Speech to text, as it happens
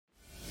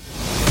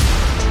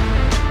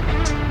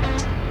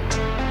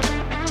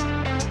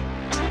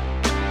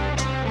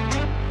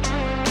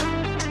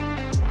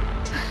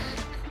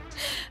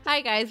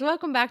Hi, guys.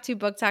 Welcome back to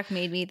Book Talk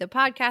Made Me, the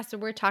podcast where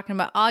we're talking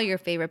about all your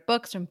favorite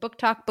books from Book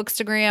Talk,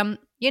 Bookstagram.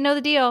 You know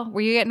the deal. Were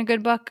you getting a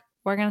good book?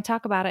 We're going to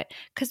talk about it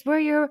because we're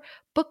your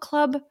book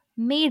club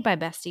made by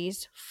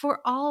besties for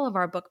all of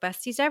our book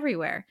besties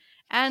everywhere.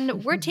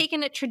 And we're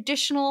taking it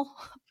traditional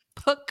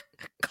book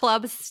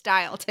club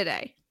style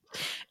today.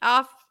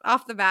 Off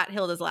the bat,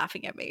 Hilda's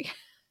laughing at me.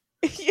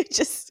 You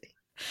just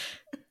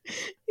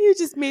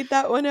made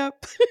that one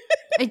up.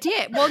 I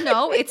did. Well,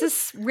 no, it's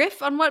a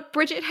riff on what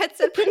Bridget had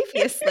said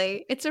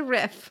previously. It's a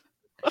riff.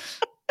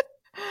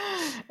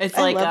 It's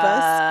I like love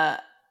us.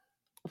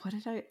 what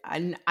did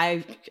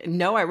I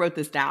know I wrote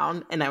this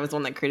down and I was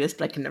on that critic,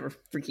 but I can never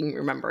freaking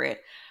remember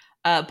it.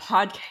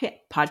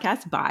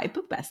 Podcast by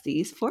book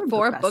besties for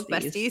book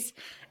besties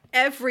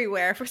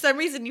everywhere. For some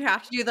reason, you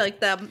have to do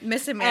the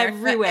Miss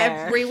America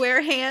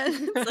everywhere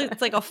hand.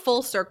 It's like a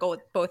full circle with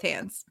both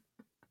hands.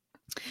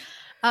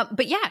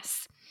 But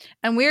yes,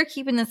 and we're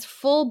keeping this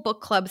full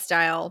book club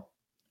style.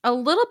 A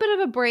little bit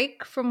of a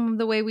break from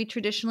the way we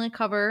traditionally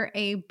cover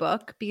a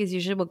book, because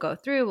usually we'll go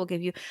through, we'll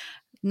give you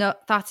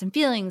thoughts and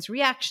feelings,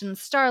 reactions,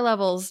 star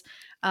levels,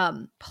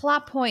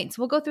 plot points.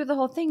 We'll go through the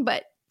whole thing.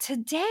 But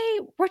today,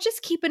 we're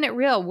just keeping it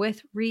real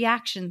with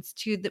reactions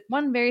to the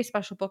one very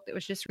special book that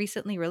was just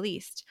recently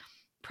released.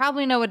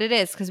 Probably know what it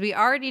is because we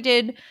already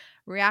did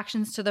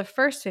reactions to the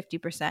first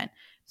 50%.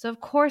 So,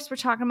 of course, we're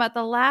talking about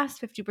the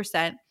last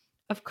 50%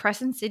 of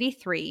Crescent City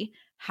 3,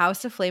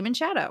 House of Flame and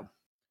Shadow.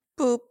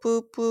 Boop,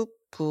 boop, boop,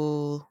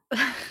 boop.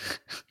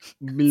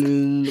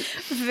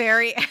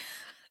 Very,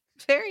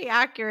 very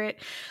accurate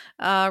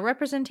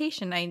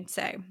representation, I'd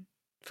say.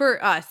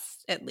 For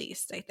us, at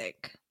least, I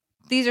think.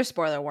 These are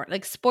spoiler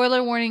warnings.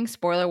 Spoiler warnings,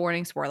 spoiler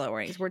warnings, spoiler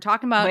warnings. We're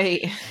talking about...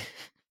 Wait.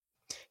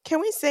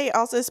 Can we say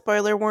also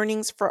spoiler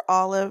warnings for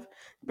all of,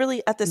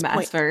 really at this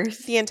point,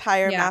 the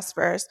entire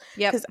Massverse?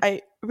 Yep. Because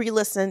I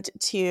re-listened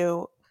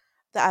to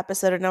the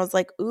episode and I was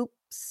like,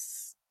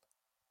 oops.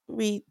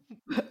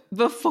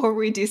 Before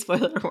we do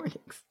spoiler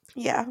warnings.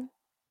 Yeah.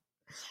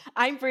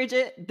 I'm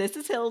Bridget. This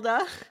is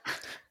Hilda.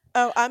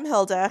 Oh, I'm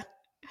Hilda.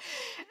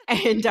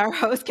 And our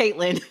host,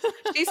 Caitlin.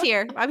 She's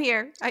here. I'm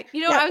here. I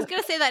was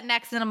going to say that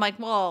next, and I'm like,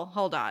 well,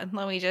 hold on.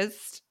 Let me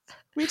just...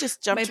 We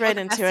just jumped right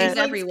into it.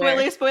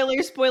 Everywhere.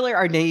 Spoiler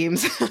our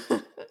names.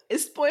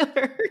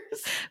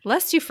 Spoilers.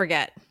 Lest you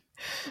forget.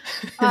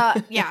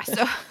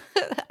 So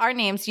our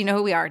names, you know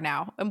who we are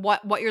now and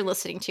what you're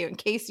listening to in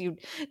case you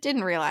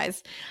didn't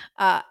realize.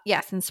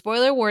 Yes, and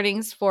spoiler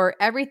warnings for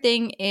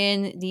everything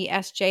in the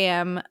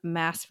SJM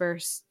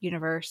Massverse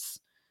universe.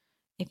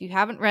 If you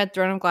haven't read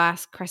Throne of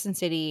Glass, Crescent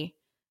City,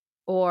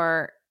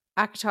 or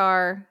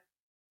ACOTAR,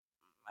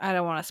 I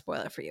don't want to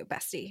spoil it for you,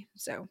 bestie.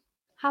 So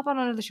hop on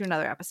over to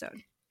another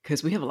episode.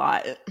 Because we have a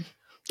lot.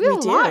 We have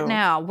a lot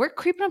now. We're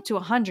creeping up to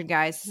 100,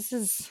 guys.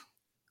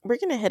 We're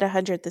going to hit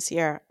 100 this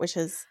year, which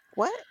is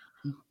what?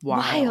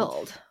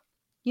 Wild.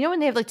 You know when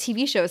they have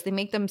TV shows, they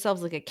make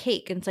themselves like a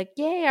cake, and it's like,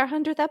 yay, our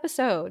 100th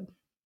episode.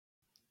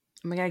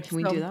 Oh my God, can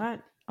we do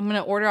that? I'm going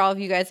to order all of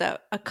you guys a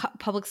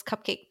Publix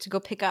cupcake to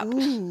go pick up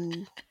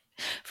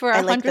for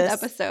our 100th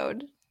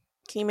episode.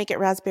 Can you make it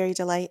Raspberry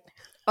Delight?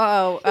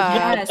 Oh,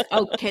 yes.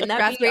 Oh, can that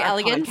Raspberry be our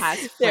Elegance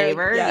podcast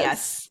flavor?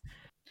 Yes.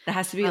 That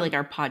has to be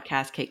our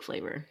podcast cake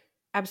flavor.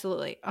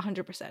 Absolutely,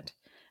 100%.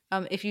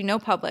 If you know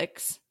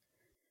Publix,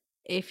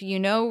 if you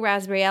know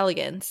Raspberry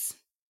Elegance,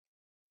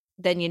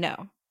 then you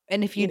know.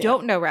 And if you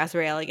don't know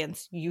Raspberry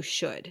Elegance, you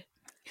should.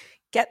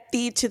 Get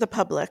thee to the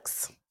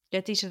Publix.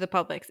 Get these to the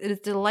Publix. It is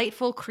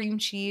delightful cream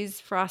cheese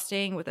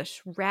frosting with a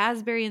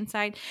raspberry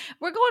inside.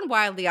 We're going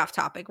wildly off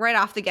topic right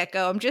off the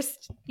get-go. I'm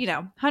just,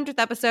 100th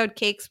episode,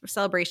 cakes,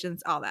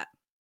 celebrations, all that.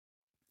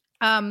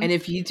 And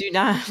if you do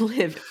not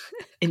live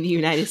in the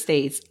United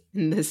States,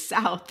 in the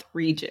South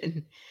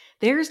region,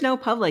 there's no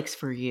Publix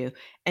for you.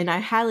 And I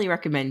highly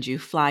recommend you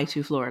fly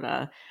to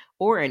Florida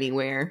or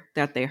anywhere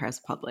that there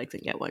has Publix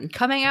and get one.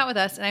 Come hang out with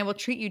us and I will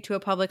treat you to a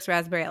Publix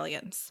Raspberry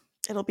Elegance.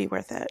 It'll be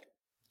worth it.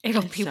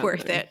 It'll be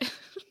worth it.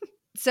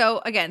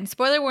 So again,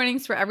 spoiler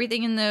warnings for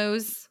everything in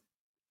the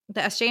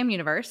SJM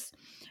universe.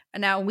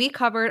 And now we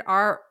covered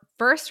our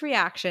first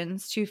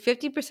reactions to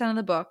 50% of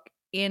the book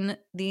in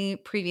the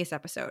previous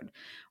episode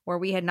where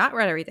we had not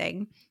read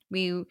everything.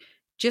 We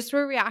just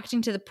were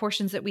reacting to the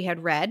portions that we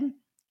had read.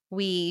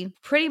 We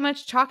pretty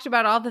much talked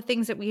about all the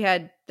things that we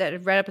had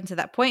read up until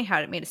that point, how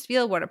it made us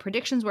feel, what our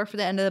predictions were for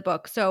the end of the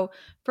book. So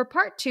for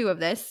part 2 of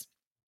this,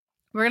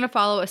 we're going to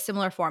follow a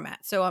similar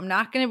format. So we're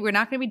not going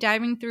to be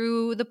diving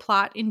through the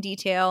plot in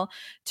detail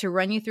to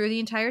run you through the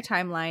entire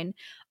timeline.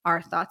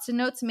 Our thoughts and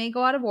notes may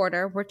go out of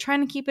order. We're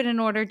trying to keep it in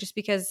order just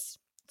because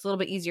it's a little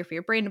bit easier for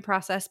your brain to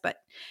process. But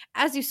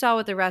as you saw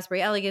with the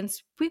Raspberry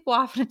Elegance, we go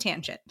off on a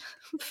tangent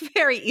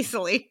very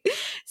easily.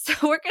 So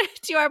we're going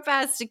to do our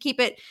best to keep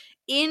it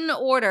in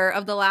order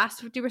of the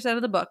last 50%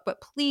 of the book. But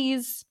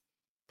please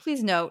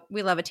note,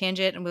 we love a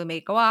tangent and we'll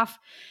make it go off.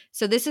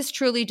 So this is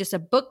truly just a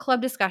book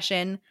club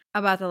discussion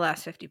about the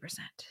last 50%.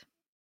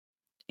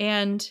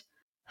 And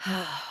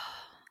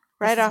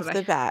right off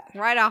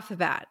the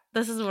bat,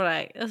 this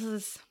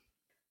is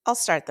I'll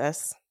start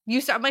this.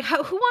 You start. I'm like,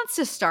 who wants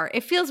to start?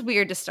 It feels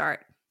weird to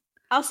start.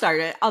 I'll start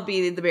it. I'll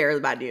be the bearer of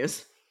the bad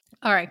news.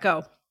 All right,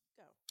 go.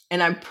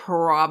 And I'm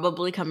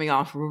probably coming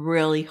off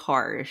really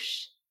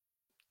harsh.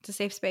 It's a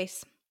safe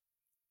space.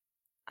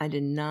 I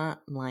did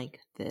not like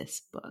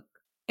this book.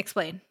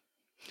 Explain.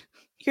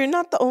 You're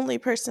not the only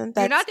person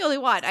You're not the only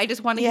one. I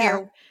just want to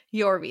hear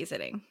your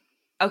reasoning.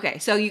 Okay,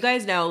 so you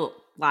guys know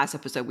last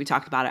episode we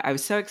talked about it. I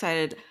was so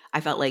excited.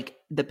 I felt like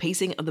the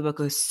pacing of the book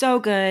was so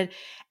good.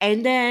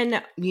 And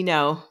then, we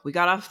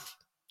got off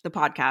the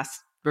podcast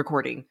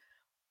recording,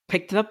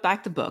 picked up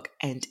back the book,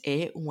 and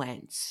it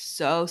went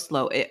so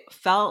slow. It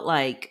felt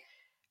like,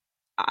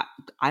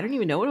 I don't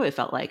even know what it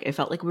felt like. It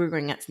felt like we were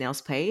going at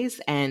snail's pace.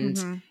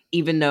 And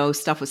even though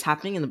stuff was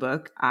happening in the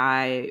book,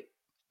 I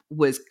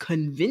was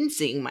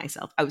convincing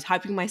myself, I was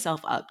hyping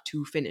myself up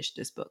to finish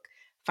this book.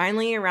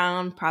 Finally,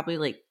 around probably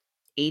like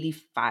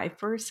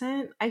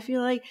 85%, I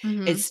feel like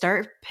it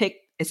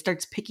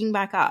starts picking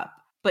back up.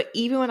 But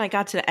even when I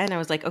got to the end, I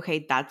was like,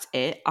 okay, that's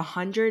it.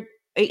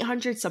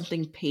 800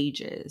 something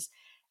pages,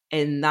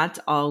 and that's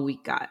all we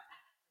got.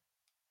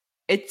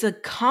 It's a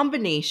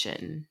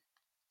combination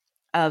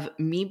of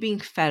me being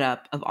fed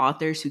up of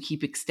authors who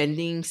keep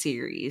extending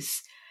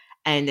series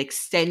and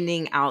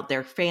extending out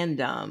their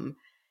fandom.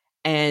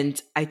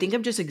 And I think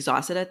I'm just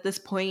exhausted at this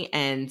point.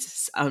 And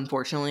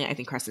unfortunately, I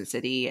think Crescent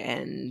City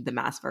and the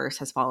Massverse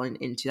has fallen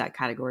into that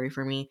category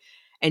for me.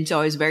 And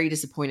so I was very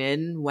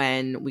disappointed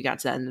when we got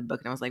to the end of the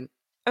book and I was like,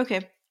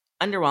 okay,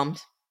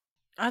 underwhelmed.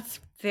 That's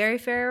very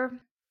fair.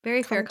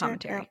 Very fair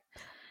commentary.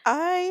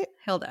 I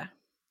Hilda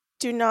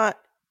do not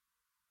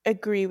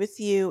agree with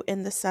you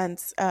in the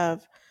sense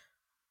of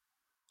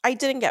I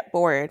didn't get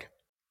bored.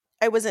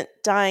 I wasn't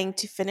dying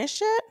to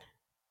finish it,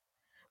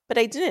 but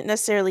I didn't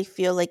necessarily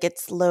feel like it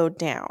slowed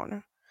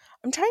down.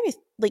 I'm trying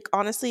to,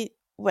 honestly,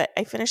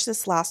 I finished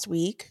this last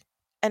week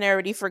and I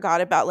already forgot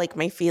about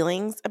my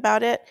feelings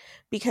about it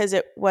because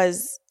it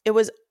was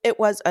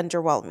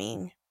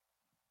underwhelming.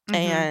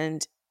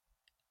 And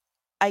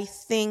I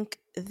think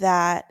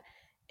that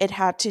it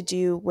had to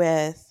do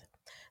with,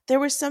 there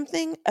was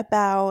something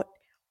about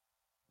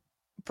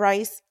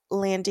Bryce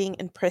landing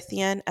in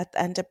Prythian at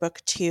the end of book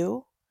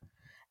 2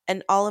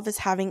 and all of us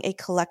having a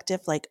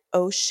collective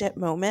oh shit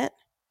moment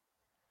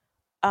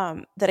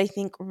that I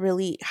think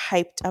really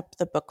hyped up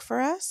the book for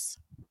us.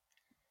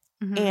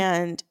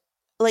 And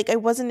I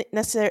wasn't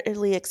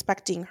necessarily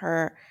expecting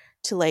her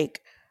to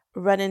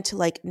run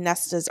into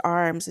Nesta's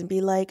arms and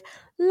be like,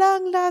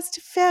 long lost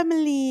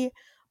family.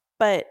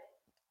 But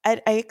I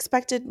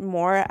expected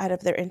more out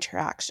of their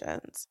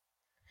interactions.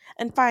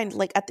 And fine,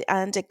 at the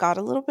end it got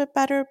a little bit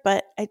better,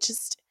 but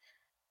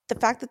the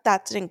fact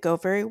that didn't go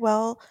very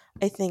well,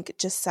 I think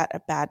just set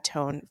a bad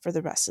tone for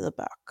the rest of the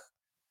book.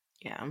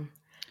 Yeah.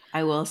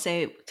 I will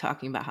say,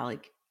 talking about how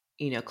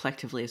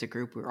collectively as a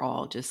group, we're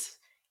all just,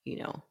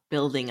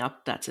 building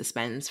up that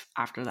suspense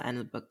after the end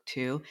of the book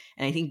too.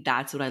 And I think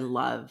that's what I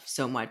love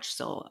so much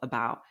so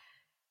about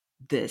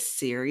this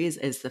series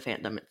is the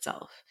fandom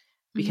itself,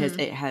 because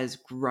it has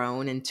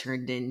grown and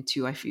turned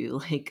into, I feel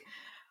like,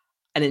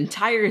 an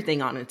entire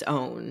thing on its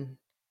own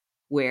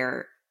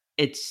where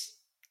it's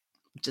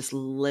just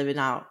living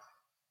out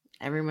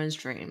everyone's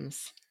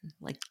dreams.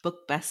 Like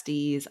book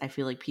besties. I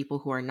feel like people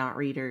who are not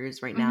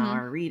readers right now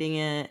are reading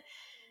it.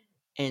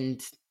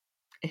 And,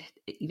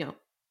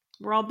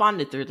 we're all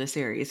bonded through the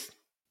series.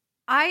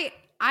 I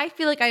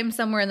feel like I'm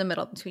somewhere in the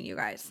middle between you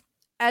guys.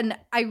 And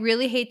I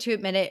really hate to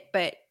admit it,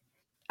 but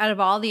out of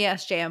all the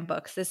SJM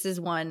books, this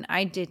is one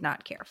I did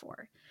not care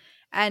for.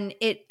 And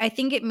I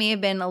think it may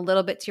have been a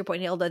little bit, to your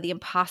point, Hilda, the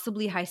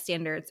impossibly high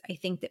standards I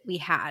think that we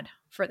had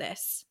for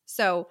this.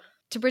 So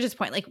to Bridget's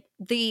point,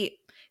 the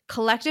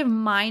collective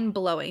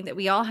mind-blowing that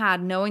we all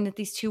had knowing that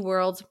these two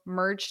worlds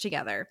merged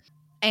together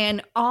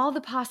and all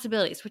the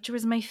possibilities, which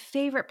was my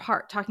favorite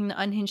part, talking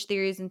the unhinged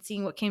theories and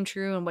seeing what came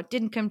true and what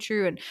didn't come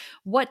true and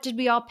what did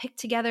we all pick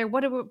together,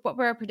 what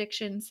were our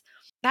predictions.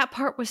 That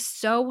part was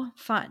so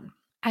fun.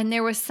 And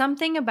there was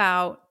something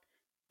about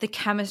the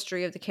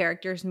chemistry of the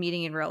characters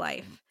meeting in real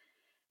life.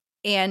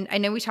 And I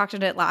know we talked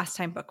about it last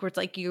time, book, where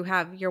it's you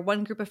have your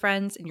one group of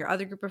friends and your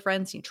other group of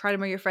friends, and you try to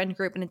marry your friend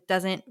group and it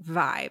doesn't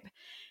vibe.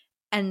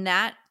 And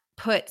that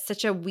put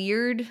such a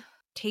weird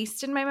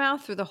taste in my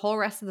mouth through the whole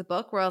rest of the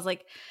book where I was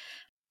like,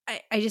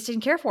 I just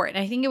didn't care for it.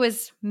 And I think it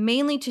was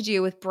mainly to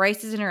do with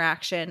Bryce's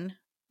interaction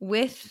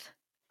with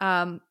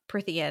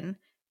Prythian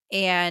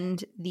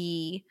and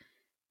the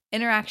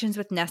interactions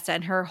with Nesta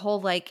and her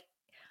whole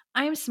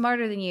I'm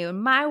smarter than you,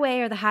 and my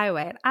way or the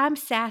highway, and I'm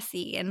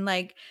sassy, and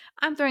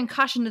I'm throwing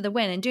caution to the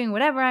wind and doing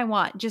whatever I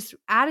want. Just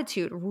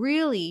attitude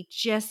really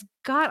just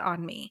got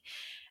on me.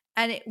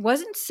 And it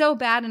wasn't so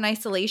bad in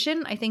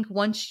isolation. I think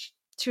once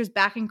she was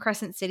back in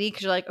Crescent City,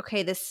 because you're like,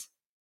 okay,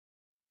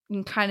 you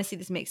can kind of see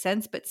this makes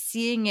sense, but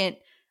seeing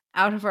it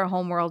out of her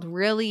homeworld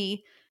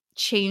really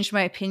changed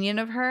my opinion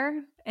of her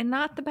in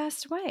not the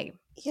best way.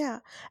 Yeah.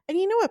 And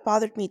you know what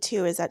bothered me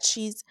too is that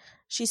she's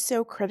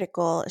so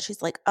critical.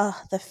 She's like,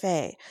 the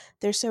Fae,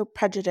 they're so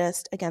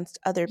prejudiced against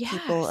other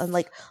people and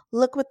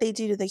look what they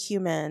do to the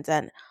humans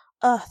and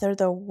they're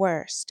the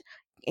worst.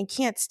 and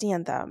can't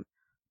stand them,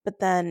 but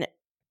then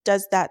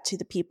does that to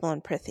the people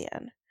in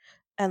Prythian.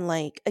 And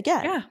like,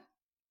 again, Yeah.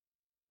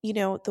 you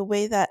know, the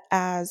way that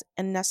Az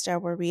and Nesta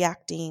were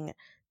reacting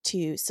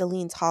to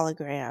Celine's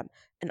hologram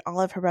and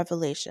all of her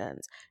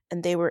revelations,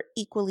 and they were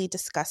equally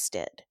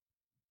disgusted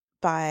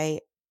by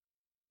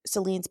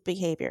Celine's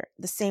behavior,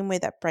 the same way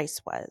that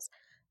Bryce was.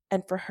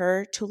 And for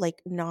her to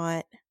like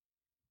not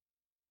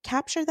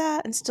capture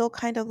that and still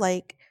kind of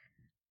like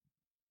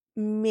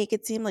make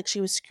it seem like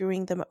she was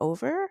screwing them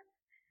over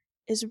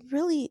is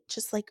really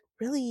just like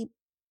really,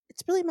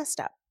 it's really messed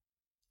up.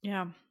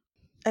 Yeah.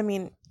 I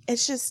mean,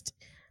 it's just,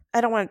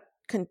 I don't want to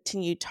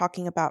continue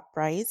talking about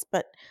Bryce,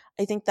 but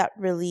I think that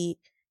really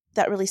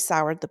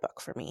soured the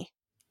book for me.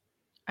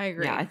 I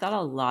agree. Yeah, I thought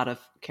a lot of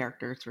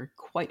characters were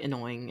quite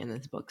annoying in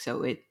this book,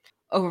 so it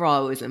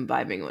overall I was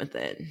imbibing with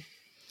it.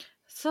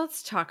 So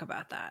let's talk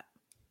about that.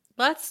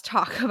 Let's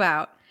talk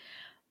about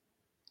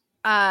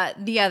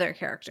the other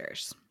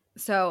characters.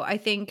 So I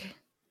think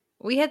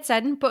we had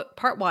said in book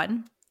part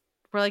 1,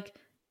 we're like,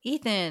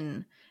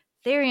 Ethan,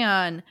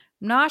 Therion,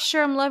 not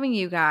sure I'm loving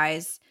you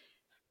guys.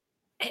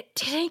 It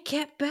didn't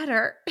get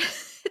better.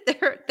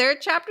 their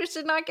chapters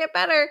did not get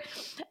better.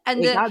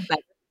 And it got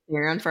better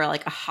Therion for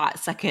like a hot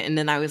second, and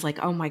then I was like,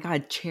 oh my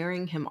god,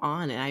 cheering him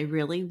on. And I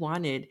really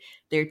wanted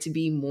there to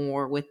be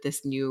more with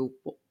this new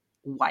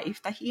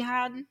wife that he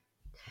had.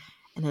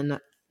 And then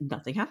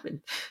nothing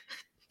happened.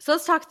 So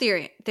let's talk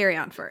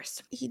Therion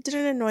first. He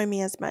didn't annoy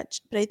me as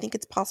much, but I think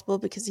it's possible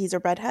because he's a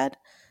redhead,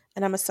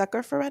 and I'm a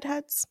sucker for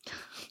redheads.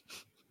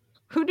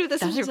 Who knew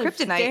this was your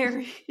kryptonite?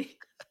 Very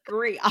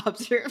great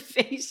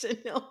observation,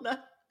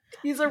 Hilda.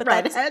 He's a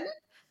redhead?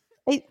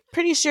 I'm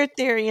pretty sure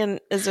Therion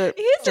is a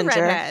He's ginger,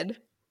 a redhead.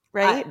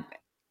 right?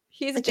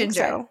 He's a ginger.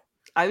 So.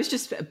 I was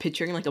just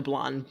picturing like a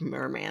blonde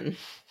merman.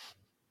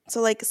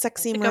 So like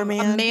sexy like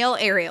merman. A male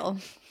Ariel.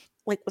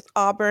 Like with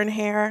auburn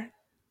hair.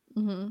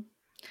 Mm-hmm.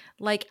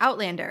 Like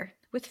Outlander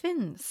with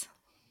fins.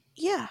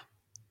 Yeah.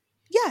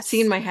 Yes.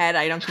 See, in my head,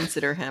 I don't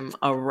consider him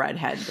a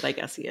redhead, but I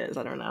guess he is.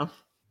 I don't know.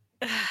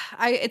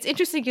 It's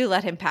interesting you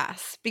let him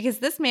pass because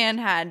this man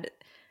had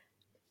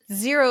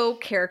zero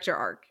character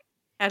arc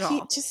at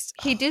all.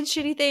 He did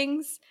shitty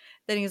things.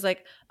 Then he's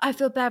like, I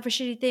feel bad for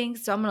shitty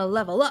things, so I'm going to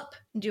level up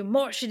and do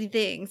more shitty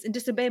things and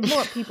disobey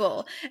more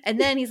people. And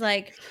then he's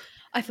like,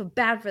 I feel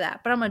bad for that,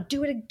 but I'm going to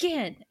do it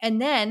again.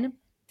 And then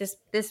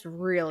this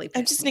really pissed me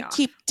off. I'm just going to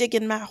keep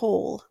digging my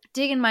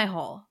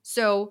hole.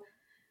 So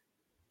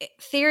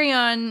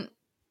Therion,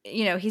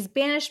 you know, he's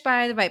banished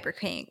by the Viper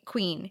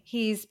Queen.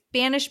 He's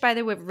banished by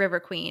the River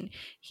Queen.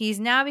 He's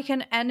now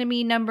become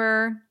enemy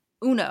number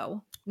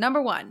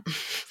 1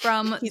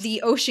 from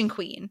the Ocean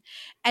Queen.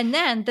 And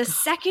then the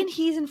second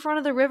he's in front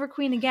of the River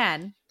Queen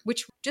again,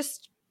 which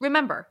just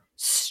remember,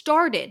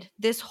 started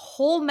this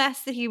whole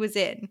mess that he was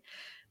in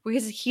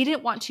because he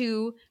didn't want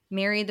to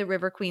marry the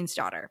River Queen's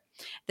daughter.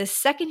 The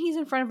second he's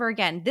in front of her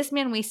again, this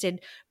man wasted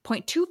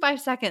 0.25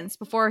 seconds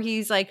before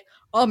he's like,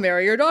 I'll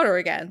marry your daughter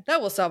again.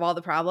 That will solve all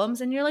the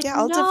problems. And you're like,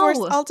 yeah,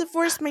 no. I'll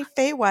divorce my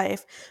Fae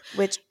wife,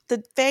 which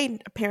the Fae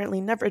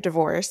apparently never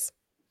divorce.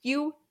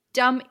 You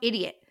dumb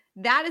idiot.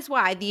 That is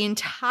why the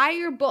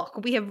entire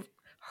book we have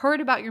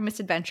heard about your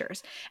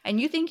misadventures.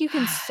 And you think you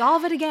can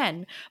solve it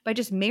again by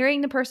just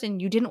marrying the person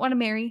you didn't want to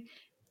marry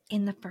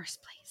in the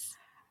first place.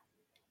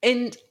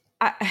 And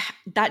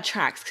that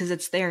tracks because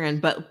it's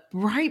Therion. But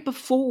right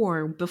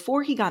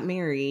before he got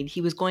married, he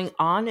was going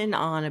on and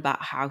on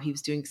about how he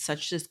was doing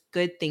such this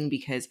good thing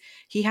because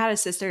he had a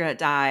sister that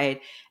died.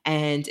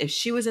 And if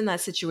she was in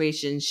that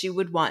situation, she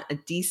would want a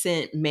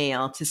decent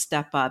male to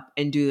step up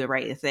and do the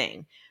right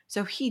thing.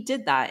 So he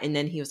did that. And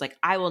then he was like,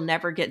 I will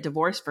never get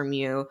divorced from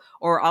you,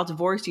 or I'll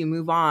divorce you,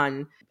 move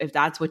on if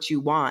that's what you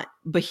want.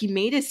 But he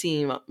made it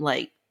seem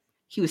like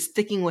he was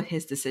sticking with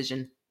his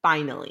decision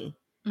finally.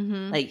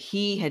 Mm-hmm. Like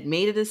he had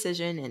made a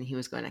decision and he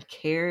was going to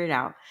carry it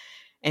out.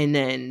 And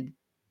then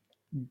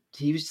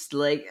he was just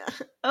like,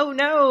 oh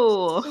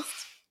no,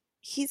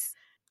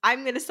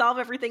 I'm going to solve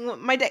everything with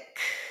my dick.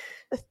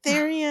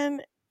 Therion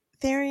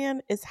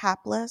is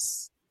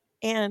hapless.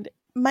 And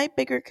my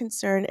bigger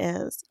concern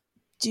is,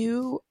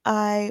 do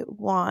I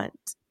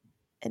want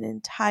an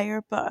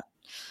entire book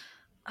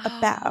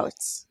about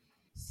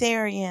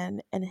Therion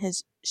and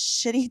his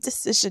shitty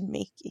decision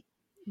making?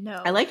 No.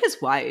 I like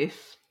his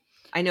wife.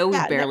 I know we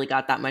barely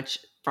got that much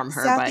from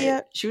her,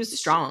 but she was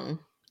strong.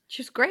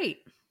 She was great.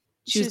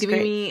 She was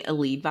giving me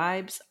Elide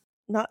vibes.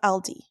 Not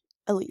Elide.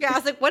 Elide. Yeah, I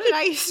was like, what did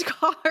I used to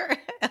call her?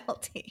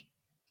 Elide.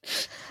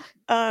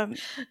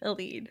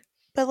 Elide.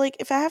 But like,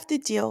 if I have to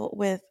deal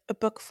with a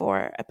book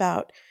 4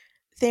 about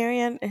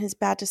Therion and his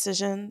bad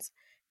decisions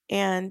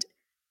and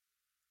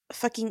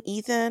fucking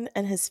Ethan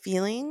and his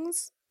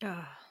feelings,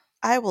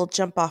 I will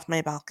jump off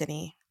my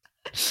balcony.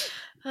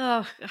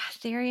 Oh,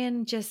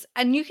 Therion just,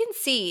 and you can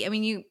see, I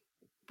mean,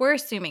 we're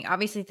assuming,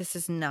 obviously this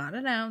is not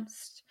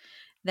announced,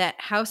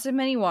 that House of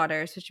Many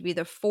Waters, which would be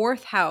the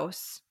 4th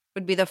house,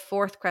 would be the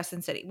 4th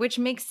Crescent City, which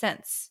makes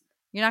sense.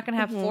 You're not going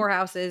to have 4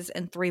 houses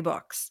and 3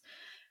 books.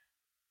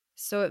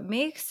 So it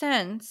makes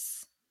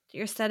sense that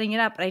you're setting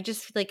it up, but I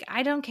just feel like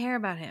I don't care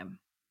about him.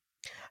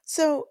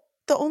 So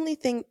the only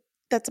thing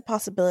that's a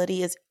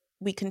possibility is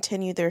we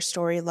continue their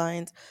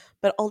storylines,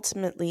 but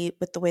ultimately,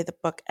 with the way the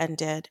book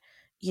ended,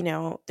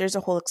 there's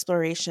a whole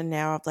exploration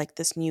now of like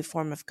this new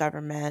form of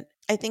government.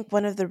 I think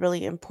one of the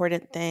really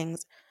important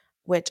things,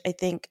 which I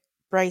think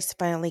Bryce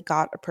finally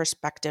got a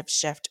perspective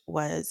shift,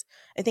 was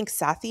I think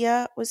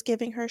Sathya was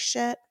giving her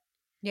shit.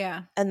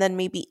 Yeah. And then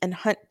and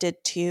Hunt did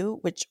too,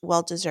 which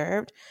well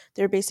deserved.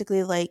 They're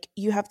basically like,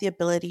 you have the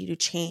ability to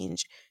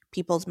change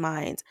people's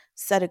minds,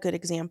 set a good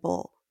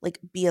example, like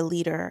be a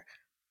leader.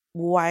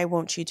 Why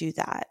won't you do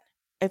that?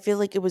 I feel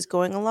like it was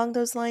going along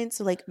those lines.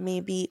 So like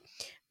maybe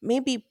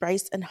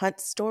Bryce and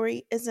Hunt's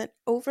story isn't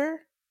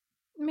over.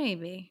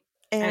 Maybe.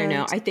 And I don't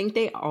know. I think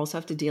they also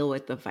have to deal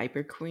with the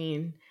Viper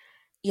Queen.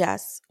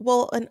 Yes.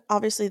 Well, and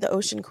obviously the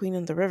Ocean Queen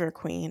and the River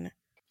Queen.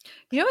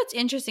 You know what's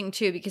interesting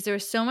too, because there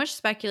was so much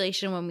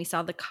speculation when we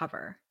saw the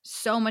cover.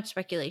 So much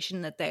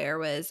speculation that there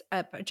was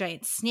a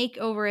giant snake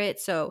over it.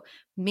 So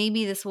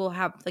maybe this will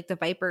have, like, the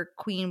Viper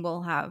Queen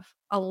will have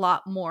a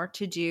lot more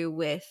to do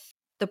with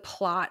the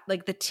plot,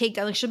 like the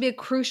takedown. Like, she'll be a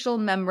crucial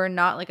member,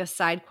 not like a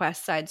side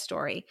quest, side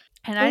story.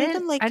 And Or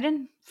even like I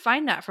didn't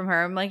find that from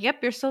her. I'm like, yep,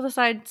 you're still the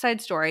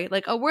side story.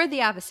 Like, oh, we're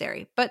the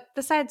adversary, but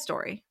the side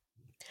story.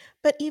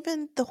 But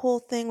even the whole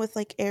thing with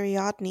like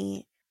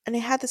Ariadne, and I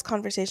had this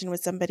conversation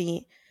with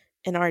somebody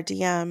in our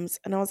DMs,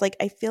 and I was like,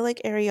 I feel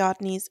like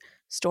Ariadne's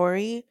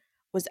story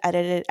was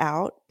edited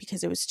out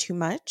because it was too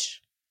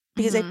much.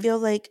 Because I feel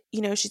like,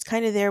 she's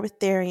kind of there with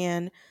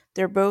Darian.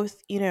 They're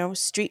both,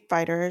 street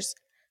fighters.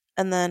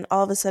 And then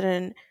all of a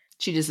sudden,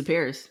 she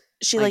disappears.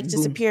 She like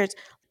disappears.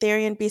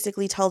 Darian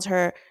basically tells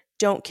her,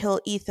 don't kill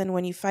Ethan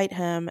when you fight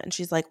him. And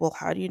she's like, well,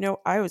 how do you know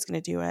I was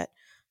going to do it?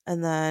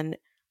 And then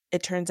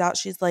it turns out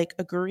she's like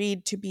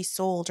agreed to be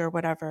sold or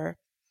whatever.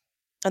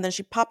 And then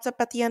she pops up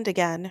at the end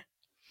again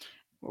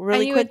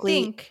really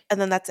quickly. And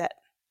then that's it.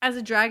 As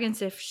a dragon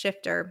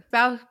shifter,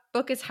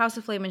 book is House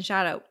of Flame and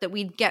Shadow, that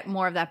we'd get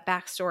more of that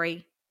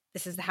backstory.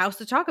 This is the house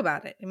to talk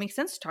about it. It makes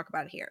sense to talk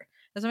about it here.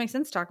 It doesn't make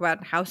sense to talk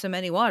about House of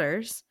Many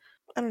Waters.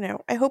 I don't know.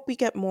 I hope we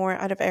get more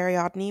out of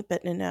Ariadne,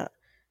 but in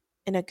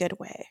a good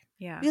way.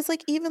 Yeah. Because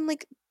like even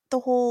like the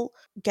whole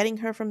getting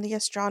her from the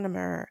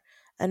astronomer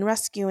and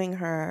rescuing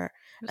her,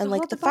 and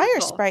like the fire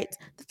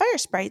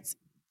sprites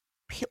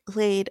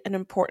played an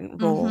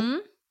important role. Mm-hmm.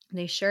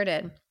 They sure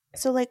did.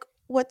 So like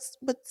what's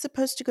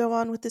supposed to go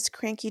on with this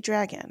cranky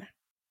dragon?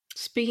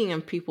 Speaking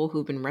of people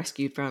who've been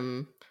rescued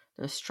from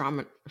the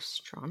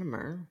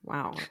astronomer,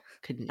 wow,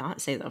 could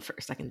not say that for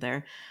a second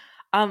there.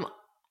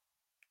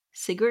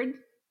 Sigrid?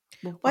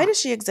 Why does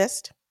she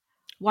exist?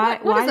 Why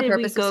did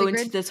we go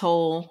into this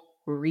whole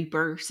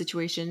Reaper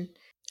situation?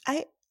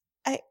 I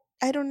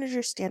don't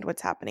understand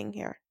what's happening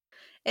here.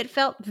 It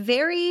felt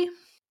very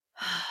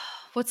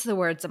what's the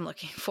words I'm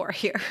looking for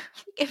here?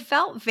 It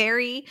felt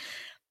very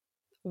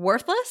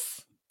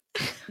worthless.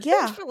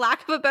 Yeah. For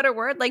lack of a better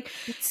word. Like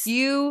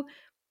you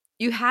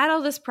had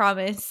all this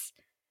promise.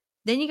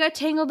 Then you got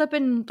tangled up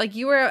in, like,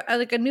 you were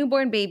like a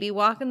newborn baby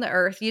walking the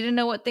earth. You didn't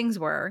know what things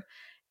were.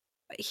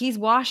 He's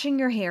washing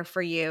your hair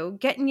for you,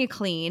 getting you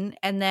clean.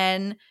 And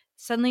then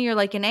suddenly you're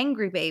like an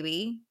angry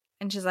baby.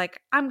 And she's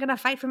like, I'm going to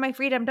fight for my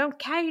freedom. Don't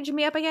cage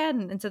me up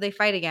again. And so they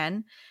fight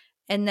again.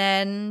 And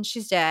then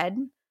she's dead.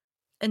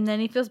 And then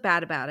he feels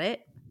bad about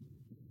it.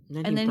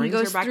 And then he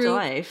brings her back to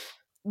life.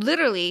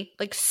 Literally,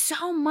 like,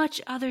 so much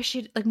other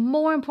shit, like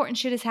more important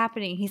shit is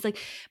happening. He's like,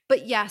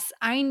 but yes,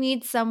 I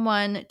need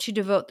someone to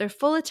devote their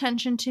full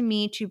attention to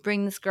me to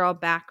bring this girl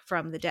back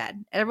from the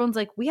dead. And everyone's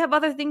like, we have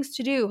other things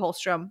to do,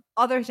 Holstrom.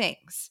 Other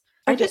things.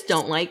 I just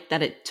don't like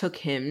that it took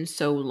him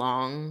so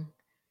long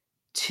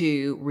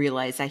to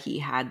realize that he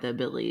had the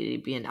ability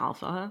to be an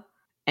alpha.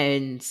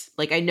 And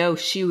like, I know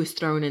she was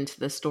thrown into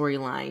the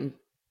storyline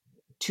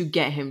to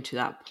get him to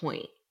that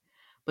point.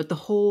 But the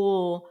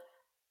whole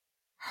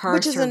her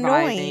which is surviving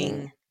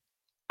annoying.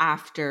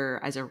 After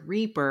as a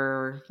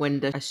Reaper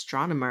when the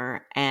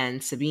astronomer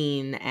and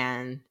Sabine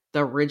and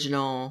the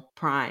original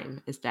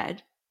Prime is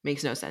dead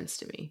makes no sense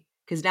to me.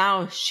 Because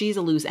now she's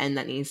a loose end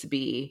that needs to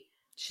be...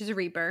 She's a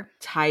Reaper.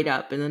 ...tied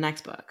up in the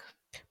next book.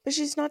 But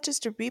she's not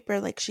just a Reaper.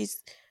 Like,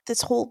 she's...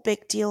 This whole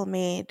big deal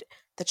made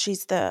that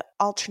she's the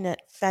alternate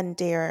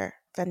Fendir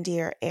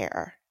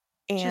heir.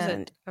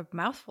 And a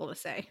mouthful to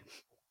say.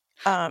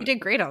 You did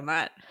great on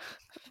that.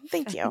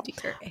 Thank you.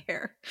 Fendir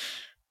heir.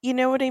 You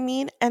know what I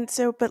mean? And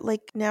so, but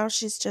like now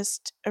she's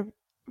just a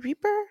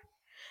Reaper,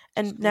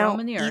 and just now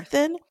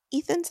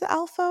Ethan's the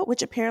alpha,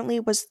 which apparently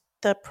was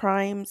the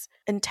Prime's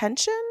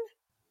intention.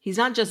 He's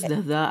not just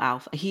the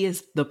alpha; he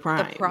is the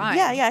Prime. The Prime.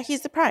 Yeah,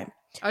 he's the Prime.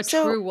 A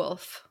true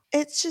wolf.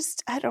 It's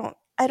just I don't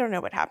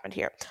know what happened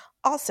here.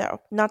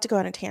 Also, not to go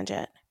on a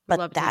tangent,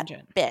 but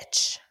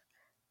bitch.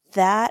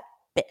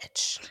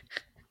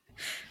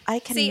 I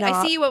cannot. See,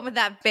 I see you went with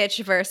that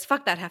bitch verse.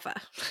 Fuck that heifer.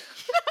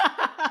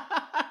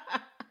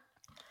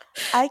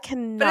 I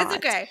cannot. But it's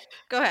okay.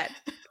 Go ahead.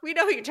 We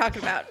know who you're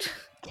talking about.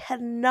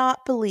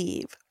 Cannot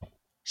believe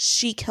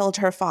she killed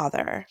her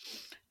father.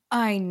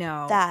 I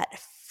know. That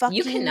fucking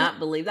You cannot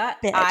believe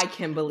that? bitch. I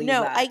can believe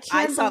that. I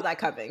can't. I saw that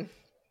coming.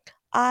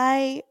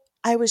 I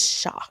I was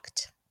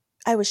shocked.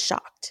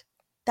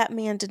 That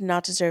man did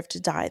not deserve to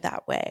die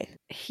that way.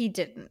 He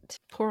didn't.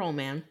 Poor old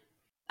man.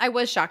 I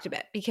was shocked a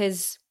bit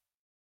because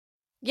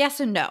yes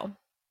and no.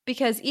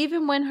 Because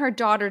even when her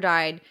daughter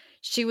died,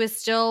 she was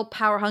still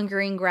power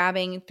hungry and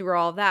grabbing through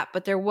all of that.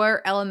 But there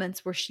were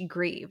elements where she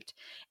grieved.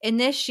 In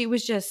this,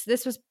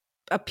 this was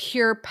a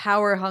pure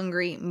power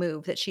hungry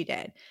move that she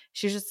did.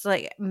 She was just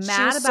like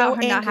mad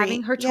about her not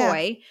having her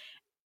toy.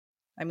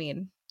 I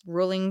mean,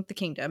 ruling the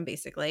kingdom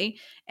basically,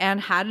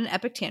 and had an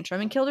epic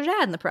tantrum and killed her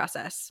dad in the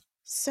process.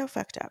 So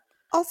fucked up.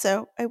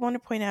 Also, I want to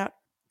point out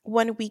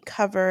when we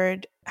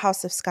covered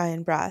House of Sky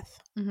and Breath,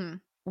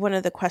 one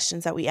of the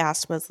questions that we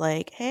asked was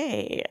like,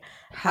 hey,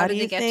 how did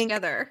they get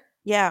together?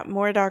 Yeah,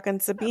 Mordok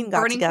and Sabine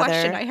got together. Burning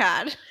question I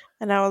had.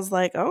 And I was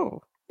like,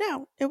 oh,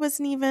 no, it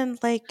wasn't even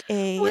like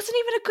It wasn't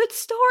even a good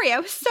story. I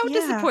was so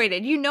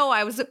disappointed. You know,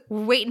 I was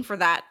waiting for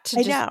that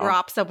to just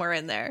drop somewhere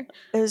in there.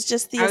 It was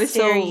just the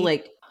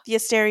Asteri. The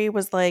Asteri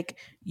was like,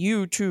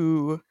 you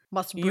two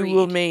must breed. You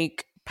will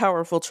make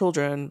powerful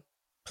children.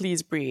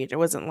 Please breed. It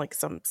wasn't like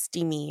some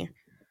steamy,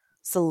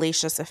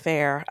 salacious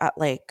affair at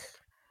like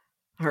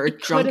her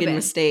drunken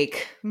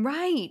mistake.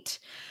 Right.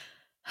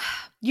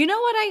 You know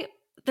what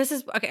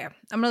okay,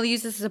 I'm going to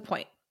use this as a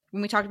point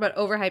when we talked about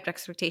overhyped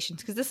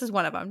expectations, because this is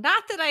one of them.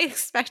 Not that I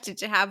expected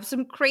to have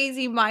some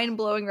crazy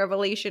mind-blowing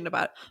revelation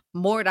about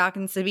Mordok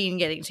and Sabine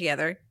getting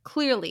together.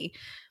 Clearly,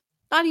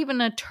 not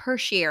even a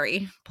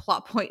tertiary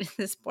plot point at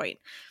this point.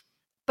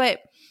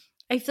 But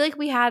I feel like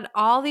we had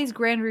all these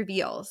grand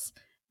reveals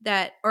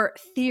or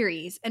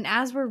theories, and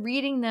as we're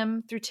reading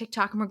them through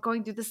TikTok and we're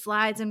going through the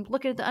slides and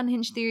looking at the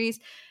unhinged theories,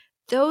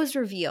 those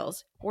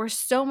reveals were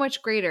so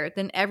much greater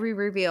than every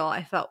reveal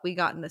I felt we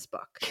got in this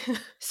book.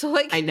 So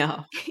like, I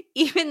know,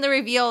 even the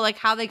reveal, like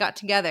how they got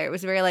together, it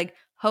was very like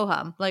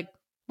ho-hum, like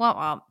womp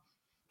womp.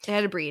 They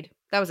had to breed.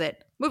 That was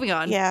it. Moving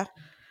on. Yeah.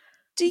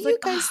 Do you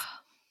guys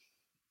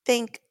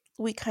think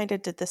we kind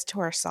of did this to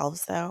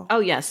ourselves though? Oh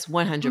yes,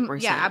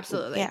 100%. Yeah,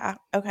 absolutely. Yeah.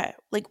 Okay.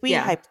 Like we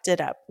hyped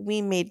it up.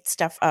 We made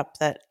stuff up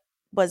that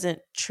wasn't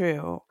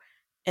true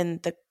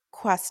in the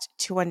quest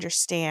to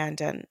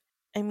understand. And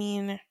I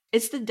mean,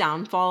 it's the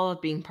downfall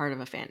of being part of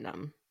a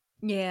fandom.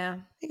 Yeah.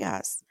 I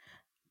guess.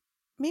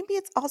 Maybe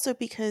it's also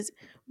because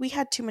we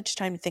had too much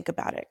time to think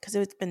about it because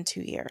it's been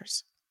 2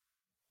 years.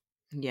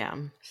 Yeah.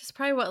 This is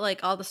probably what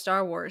like all the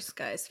Star Wars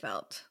guys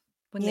felt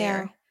when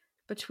they're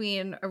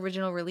between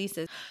original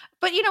releases.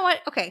 But you know what?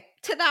 Okay,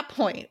 to that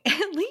point,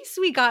 at least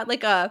we got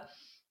like a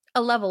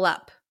level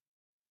up.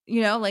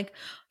 You know, like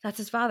that's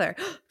his father.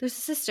 There's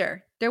a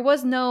sister. There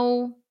was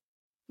no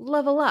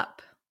level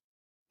up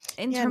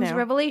in terms of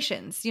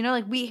revelations. You know,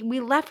 like we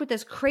left with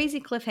this crazy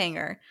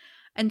cliffhanger.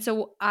 And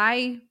so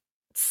I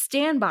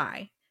stand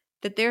by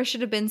that there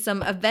should have been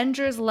some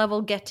Avengers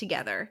level get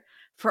together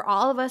for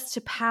all of us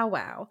to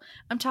powwow.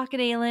 I'm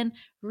talking Aelin,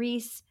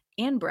 Rhys,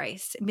 and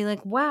Bryce, and be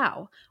like,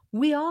 wow,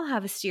 we all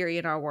have Asteri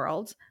in our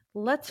world.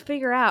 Let's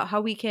figure out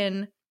how we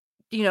can,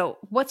 you know,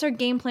 what's our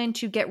game plan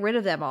to get rid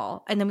of them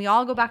all? And then we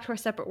all go back to our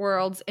separate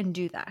worlds and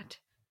do that.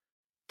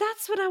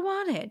 That's what I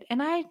wanted.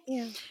 And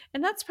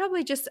and that's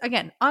probably just,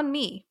 again, on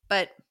me,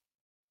 but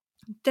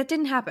that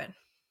didn't happen.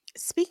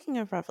 Speaking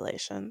of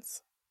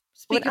revelations,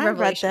 when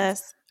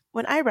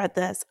I read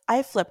this,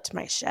 I flipped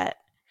my shit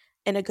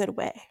in a good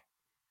way.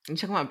 You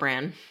talking about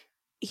Bran?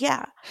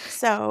 Yeah.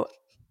 So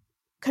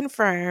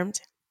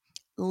confirmed,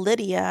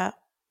 Lydia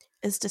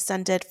is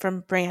descended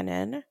from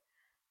Brannon,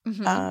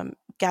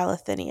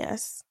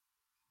 Galathinius.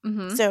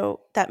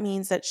 So that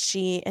means that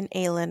she and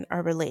Aelin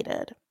are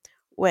related,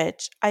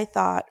 which I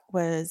thought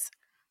was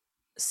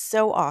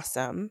so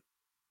awesome.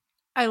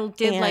 I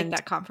did like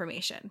that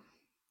confirmation.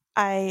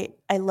 I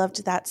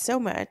loved that so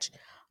much.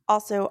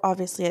 Also,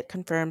 obviously, it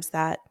confirms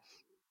that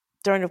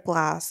Throne of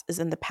Glass is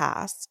in the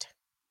past,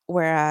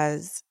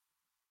 whereas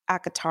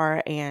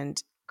ACOTAR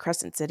and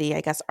Crescent City,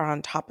 I guess, are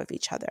on top of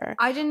each other.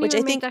 I didn't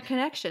even make that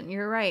connection.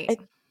 You're right. I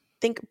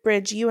think,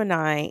 Bridge, you and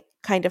I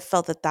kind of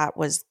felt that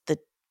was the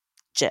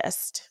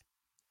gist.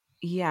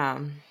 Yeah.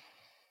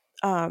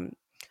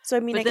 So, I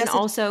mean, but then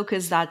also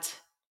because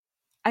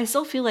I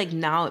still feel like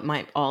now it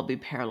might all be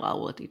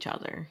parallel with each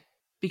other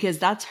because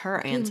that's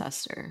her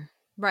ancestor.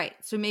 Right.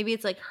 So maybe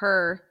it's like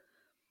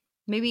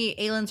maybe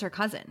Aelin's her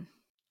cousin.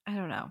 I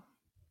don't know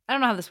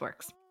how this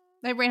works.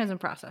 My brain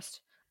hasn't processed.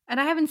 And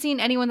I haven't seen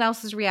anyone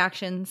else's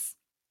reactions,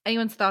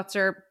 anyone's thoughts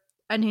or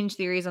unhinged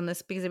theories on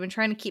this because I've been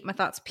trying to keep my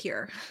thoughts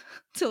pure.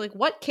 So like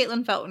what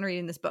Caitlin felt when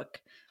reading this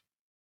book.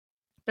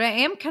 But I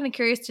am kind of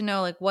curious to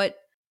know like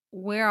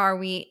where are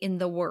we in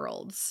the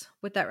worlds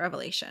with that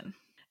revelation?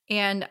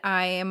 And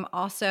I am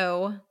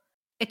also,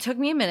 it took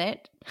me a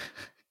minute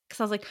because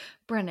I was like,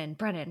 Brennan,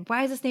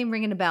 why is this name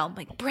ringing a bell? I'm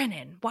like,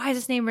 Brennan, why is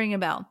this name ringing a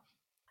bell?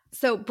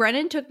 So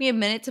Brennan took me a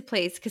minute to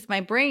place because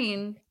my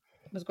brain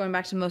was going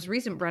back to the most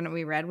recent Brennan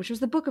we read, which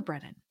was the Book of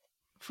Brennan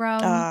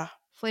from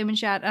Flame and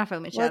Shadow. Not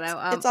Flame and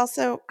Shadow. It's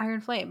also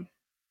Iron Flame.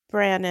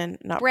 Brannon,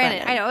 not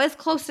Brennan. I know, it's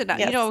close enough.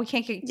 Yes. You know, we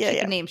can't keep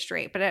the name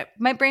straight. But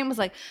my brain was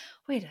like,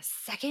 wait a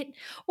second.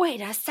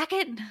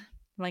 I'm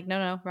like,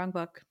 no, wrong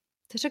book.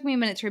 So it took me a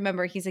minute to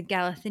remember he's a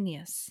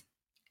Galathinius.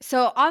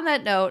 So on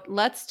that note,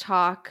 let's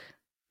talk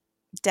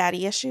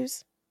daddy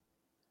issues.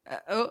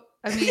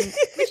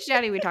 Which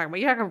daddy are we talking about?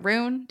 You talking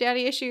Rune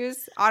daddy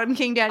issues? Autumn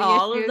King daddy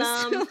all issues?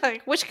 Of them.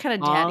 Like, which kind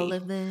of daddy? All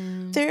of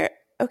them.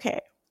 Okay.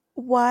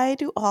 Why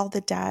do all the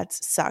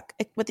dads suck?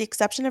 With the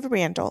exception of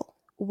Randall.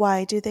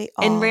 Why do they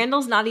all And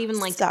Randall's not even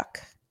like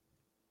suck?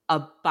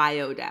 A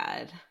bio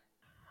dad.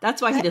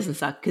 That's why he doesn't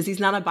suck, because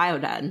he's not a bio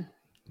dad.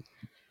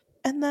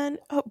 And then,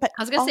 but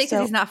I was gonna say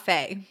because he's not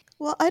Fae.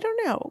 Well, I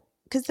don't know,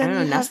 because then I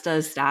don't know.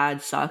 Nesta's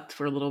dad sucked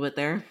for a little bit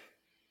there.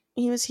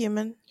 He was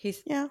human.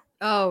 Yeah.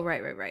 Oh,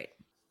 right.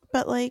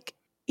 But like,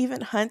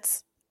 even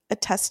Hunt's a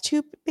test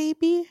tube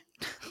baby.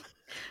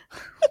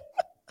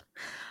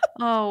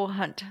 Oh,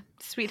 Hunt,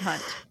 sweet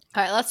Hunt.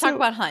 All right, let's talk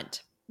about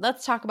Hunt.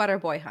 Let's talk about our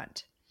boy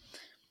Hunt.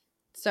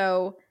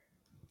 So,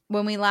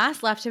 when we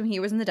last left him, he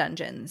was in the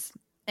dungeons.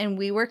 And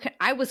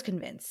I was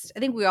convinced, I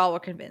think we all were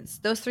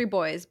convinced, those three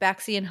boys,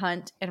 Baxi,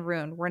 Hunt, and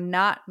Rune, were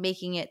not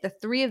making it. The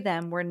three of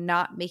them were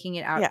not making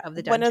it out of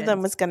the dungeons. One of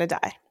them was going to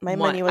die. My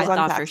money was on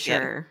Baxian. I thought for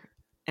sure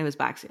it was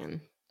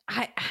Baxian.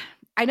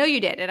 I know you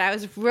did, and I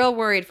was real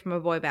worried for my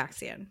boy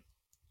Baxian.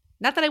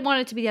 Not that I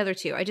wanted it to be the other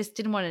two. I just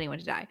didn't want anyone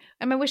to die.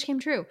 And my wish came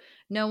true.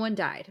 No one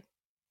died.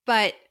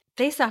 But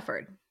they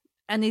suffered.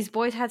 And these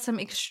boys had some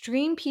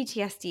extreme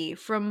PTSD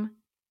from...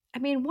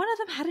 one of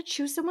them had to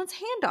chew someone's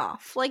hand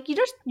off. Like, you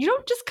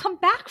don't just come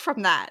back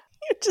from that.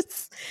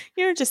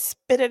 You just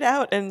spit it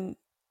out and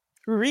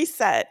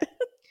reset.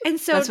 And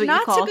so that's what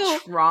you call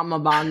trauma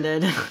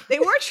bonded. They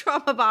were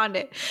trauma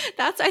bonded.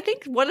 I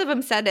think one of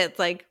them said it's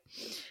like,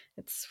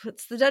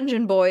 it's the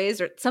dungeon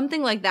boys or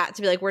something like that,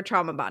 to be like, we're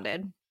trauma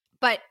bonded.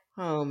 But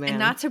oh man, and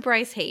not to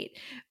Bryce hate,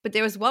 but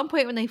there was one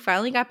point when they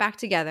finally got back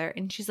together,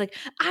 and she's like,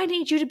 I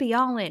need you to be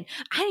all in.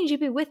 I need you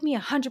to be with me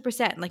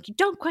 100%. Like, you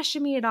don't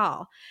question me at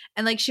all.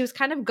 And like, she was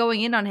kind of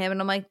going in on him,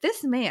 and I'm like,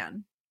 this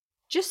man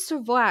just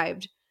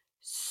survived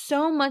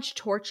so much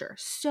torture.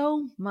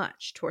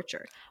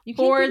 You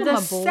can't for the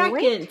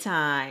second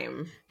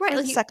time. Right.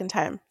 For the second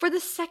time. For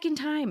the second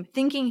time,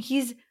 thinking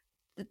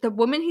the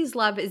woman he's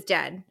loved is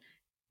dead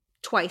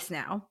twice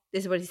now,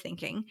 is what he's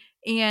thinking.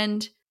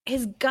 And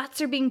his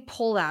guts are being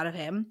pulled out of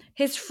him.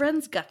 His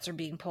friend's guts are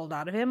being pulled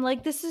out of him.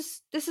 Like, this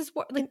is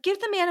what, like, give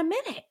the man a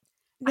minute.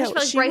 I just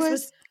felt like Bryce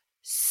was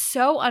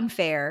so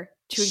unfair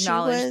to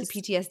acknowledge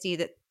the PTSD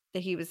that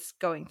he was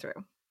going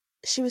through.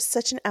 She was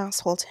such an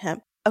asshole to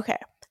him. Okay.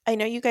 I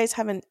know you guys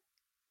haven't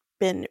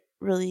been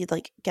really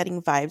like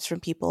getting vibes from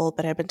people,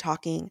 but I've been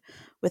talking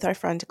with our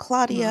friend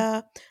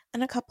Claudia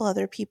and a couple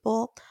other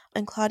people.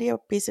 And Claudia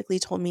basically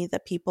told me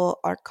that people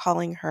are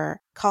calling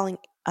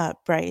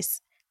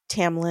Bryce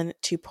Tamlin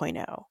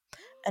 2.0.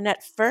 And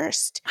at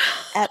first,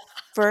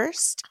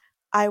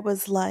 I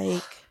was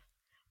like,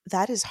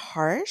 that is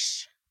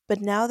harsh. But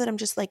now that I'm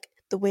just like,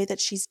 the way that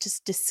she's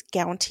just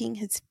discounting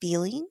his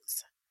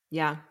feelings.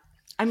 Yeah.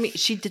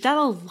 She did that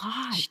a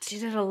lot. She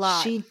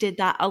did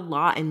that a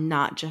lot, and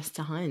not just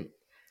to Hunt.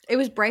 It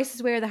was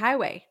Bryce's way or the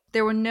highway.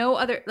 There were no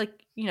other, like,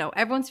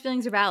 everyone's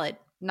feelings are valid,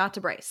 not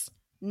to Bryce.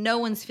 No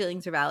one's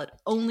feelings are valid,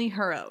 only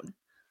her own.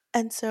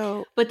 And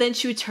so... But then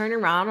she would turn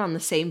around on the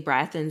same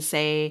breath and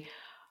say,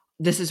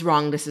 this is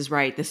wrong, this is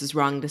right, this is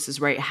wrong, this is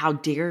right. How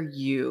dare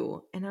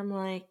you? And I'm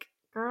like,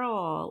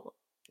 girl,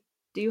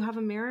 do you have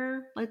a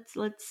mirror?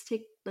 Let's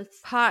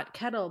pot,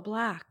 kettle,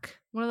 black.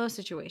 One of those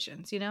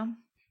situations,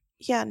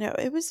 Yeah, no,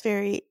 it was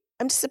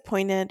I'm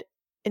disappointed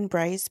in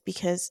Bryce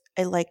because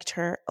I liked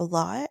her a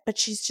lot, but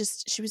she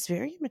was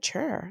very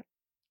immature.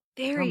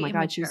 Very oh my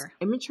immature. God, she was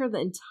immature the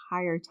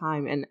entire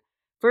time. And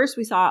first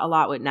we saw it a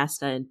lot with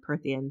Nesta and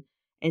Prythian,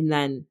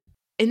 and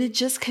it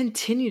just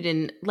continued.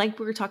 And like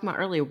we were talking about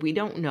earlier, we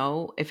don't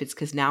know if it's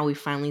because now we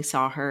finally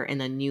saw her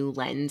in a new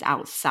lens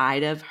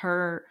outside of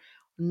her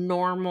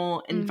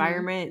normal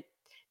environment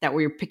that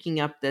we're picking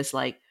up this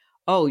like,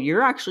 oh,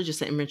 you're actually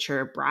just an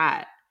immature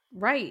brat.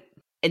 Right.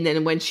 And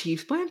then when she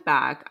went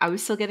back, I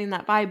was still getting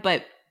that vibe,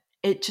 but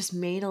it just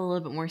made a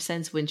little bit more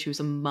sense when she was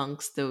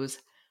amongst those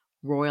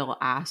royal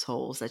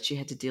assholes that she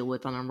had to deal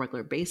with on a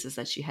regular basis,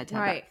 that she had to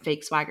have that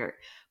fake swagger.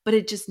 But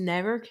it just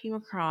never came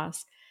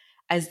across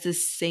as the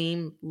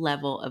same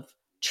level of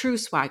true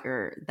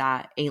swagger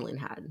that Aelin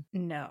had.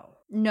 No.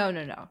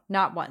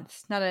 Not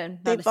once.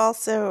 They've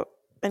also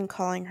been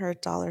calling her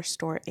dollar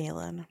store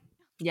Aelin.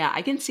 Yeah,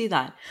 I can see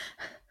that.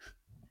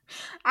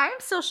 I'm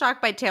still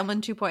shocked by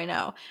Tamlin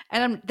 2.0,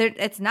 and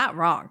it's not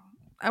wrong.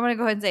 I want to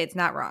go ahead and say it's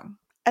not wrong.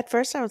 At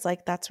first, I was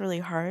like, "That's really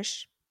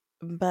harsh,"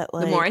 but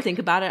like the more I think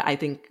about it, I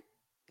think,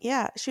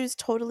 yeah, she was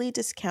totally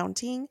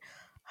discounting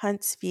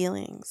Hunt's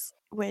feelings.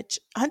 Which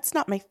Hunt's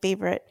not my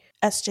favorite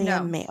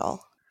SJM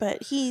male,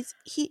 but he's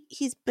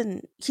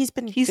been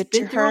good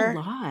to her a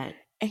lot,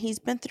 and he's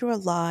been through a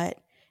lot,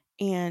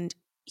 and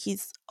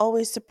he's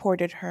always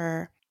supported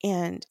her.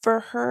 And for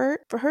her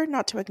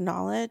not to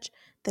acknowledge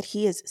that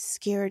he is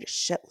scared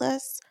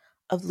shitless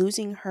of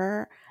losing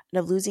her and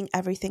of losing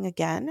everything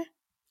again.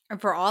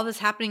 And for all this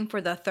happening for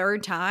the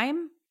third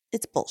time?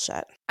 It's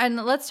bullshit. And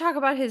let's talk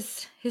about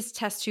his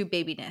test tube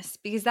babiness,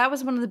 because that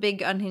was one of the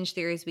big unhinged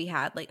theories we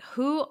had. Like,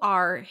 who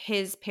are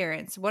his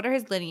parents? What are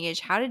his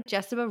lineage? How did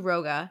Jessica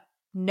Roga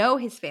know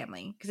his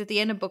family? Because at the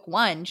end of book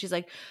 1, she's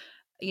like,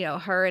 you know,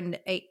 her and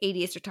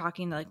Adius are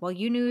talking. They're like, well,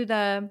 you knew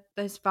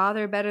his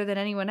father better than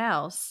anyone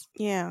else.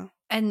 Yeah.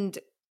 And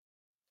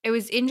it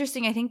was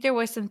interesting. I think there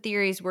was some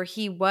theories where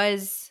he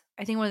was,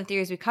 I think one of the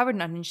theories we covered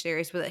in Unhinged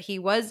Theories was that he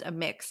was a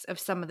mix of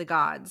some of the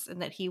gods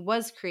and that he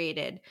was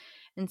created.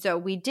 And so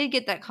we did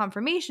get that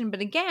confirmation.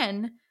 But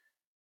again,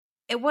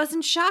 it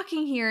wasn't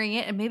shocking hearing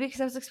it. And maybe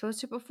because I was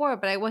exposed to it before,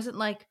 but I wasn't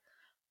like,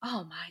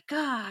 oh my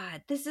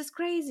God, this is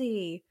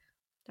crazy.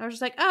 I was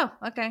just like, oh,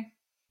 okay.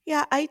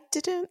 Yeah, I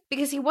didn't.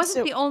 Because he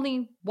wasn't the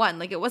only one.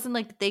 Like, it wasn't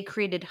like they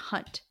created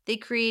Hunt. They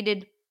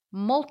created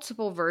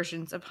multiple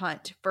versions of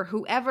Hunt for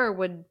whoever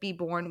would be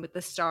born with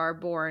the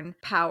star-born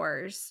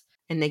powers.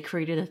 And they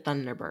created a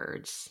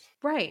Thunderbirds.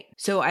 Right.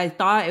 So I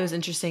thought it was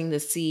interesting to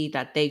see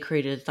that they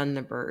created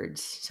Thunderbirds.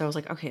 So I was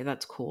like, okay,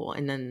 that's cool.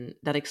 And then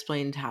that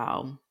explained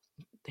how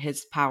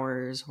his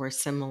powers were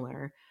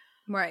similar.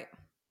 Right.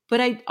 But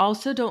I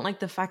also don't like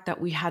the fact that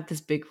we had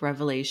this big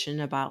revelation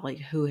about like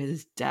who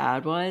his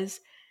dad was.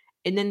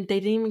 And then they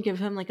didn't even give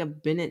him like a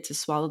minute to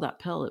swallow that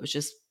pill. It was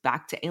just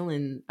back to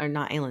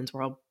not Aylin's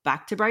world,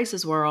 back to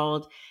Bryce's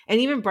world. And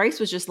even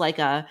Bryce was just like,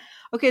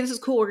 okay, this is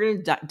cool. We're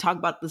going to talk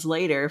about this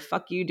later.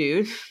 Fuck you,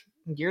 dude.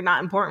 You're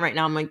not important right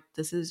now. I'm like,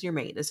 this is your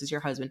mate. This is your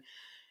husband.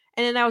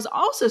 And then I was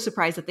also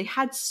surprised that they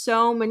had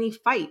so many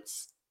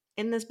fights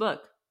in this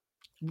book.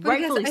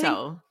 Rightfully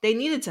so. They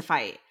needed to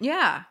fight.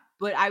 Yeah.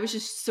 But I was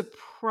just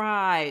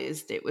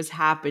surprised it was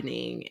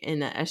happening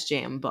in an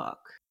SJM book.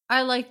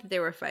 I liked that they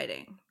were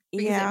fighting.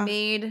 Because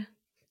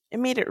it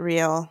made it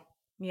real.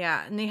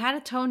 Yeah. And they had to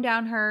tone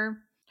down her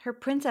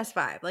princess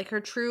vibe, like her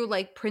true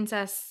like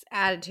princess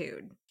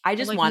attitude. I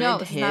just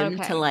wanted him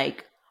to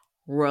like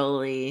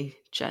really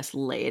just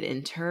lay it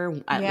into her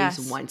at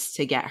least once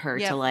to get her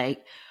to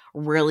like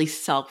really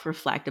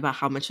self-reflect about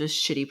how much of a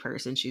shitty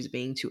person she's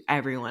being to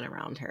everyone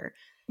around her.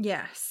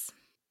 Yes.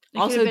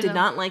 Also did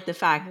not like the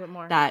fact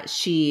that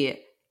she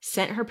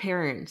sent her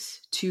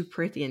parents to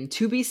Prythian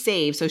to be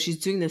saved. So she's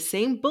doing the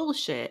same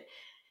bullshit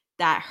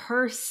that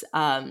her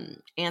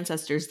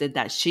ancestors did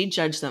that she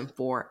judged them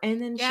for.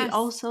 And then she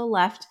also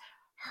left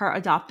her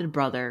adopted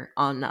brother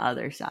on the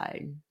other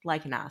side,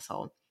 like an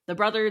asshole. The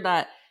brother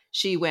that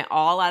she went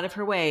all out of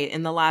her way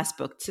in the last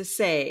book to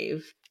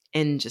save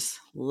and just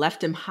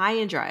left him high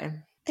and dry.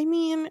 I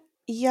mean,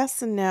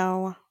 yes and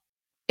no.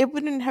 It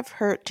wouldn't have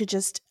hurt to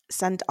just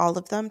send all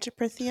of them to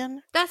Prythian.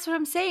 That's what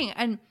I'm saying.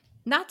 And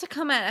not to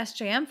come at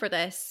SJM for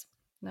this.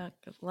 No,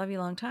 love you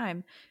long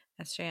time,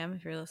 SJM,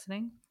 if you're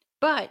listening.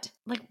 But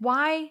like,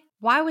 why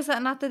was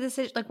that not the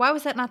decision? Like, why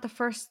was that not the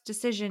first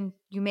decision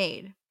you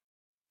made?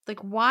 Like,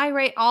 why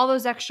write all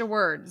those extra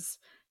words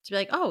to be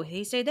like, oh,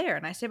 he stayed there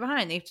and I stayed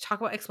behind? They talk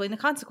about explain the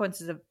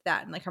consequences of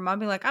that. And like her mom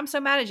being like, I'm so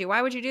mad at you.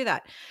 Why would you do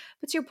that?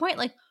 But to your point,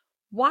 like,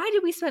 why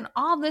did we spend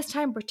all this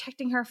time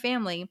protecting her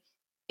family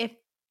if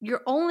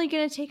you're only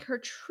going to take her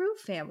true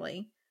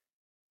family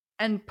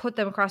and put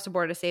them across the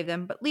border to save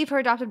them, but leave her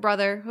adopted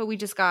brother who we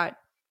just got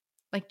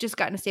in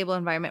a stable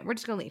environment? We're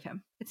just going to leave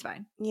him. It's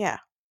fine. Yeah.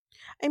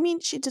 I mean,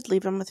 she did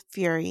leave him with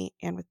Fury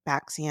and with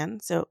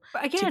Baxian. So,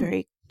 but again,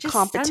 very just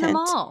competent send them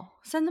all.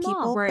 Send them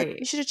people, all. Right.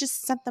 You should have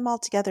just sent them all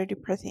together to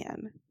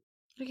Prythian.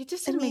 Like, it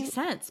just didn't make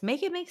sense.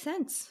 Make it make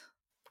sense.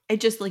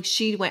 It just like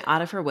she went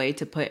out of her way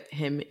to put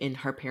him in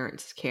her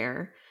parents'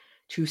 care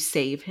to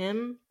save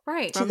him.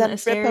 Right. To then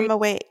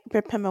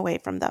rip him away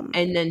from them.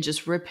 And then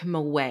just rip him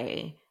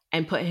away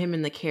and put him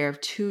in the care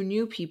of two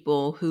new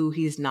people who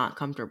he's not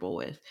comfortable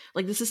with.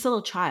 Like, this is still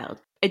a child.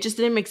 It just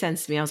didn't make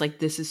sense to me. I was like,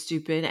 this is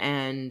stupid.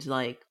 And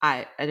like,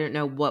 I don't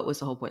know what was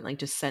the whole point. Like,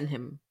 just send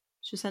him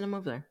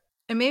over there.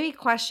 And maybe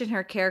question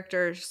her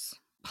character's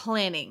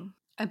planning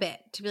a bit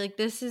to be like,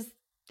 this is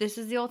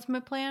the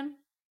ultimate plan.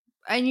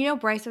 And you know,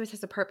 Bryce always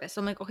has a purpose.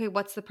 So I'm like, okay,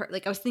 what's the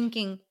like? I was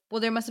thinking,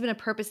 well, there must have been a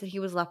purpose that he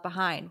was left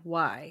behind.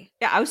 Why?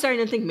 Yeah, I was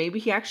starting to think maybe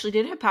he actually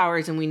did have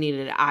powers and we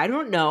needed it. I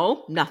don't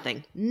know.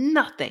 Nothing.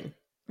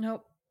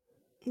 Nope.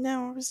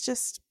 No, it was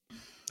just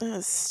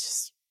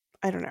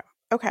I don't know.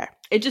 Okay.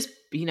 It just,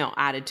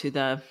 added to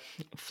the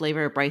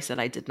flavor of Bryce that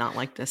I did not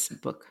like this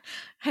book.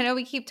 I know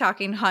we keep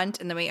talking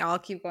Hunt and then we all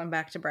keep going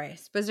back to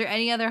Bryce. But is there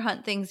any other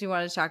Hunt things you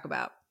want to talk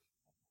about?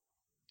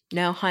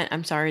 No, Hunt,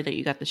 I'm sorry that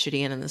you got the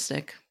shitty end of the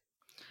stick.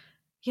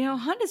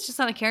 Hunt is just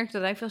not a character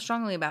that I feel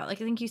strongly about.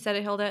 Like, I think you said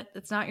it, Hilda.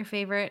 It's not your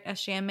favorite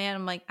SJM man.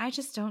 I'm like, I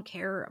just don't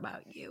care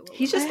about you.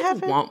 He's just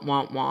a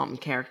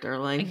womp character.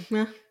 Like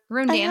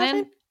Rune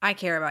Danon, I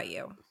care about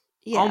you.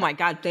 Yeah. Oh my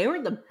God, they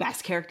were the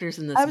best characters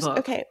in this book.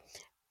 Okay.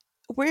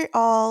 We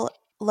all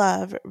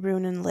love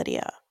Rune and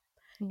Lydia.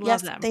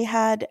 Love them. They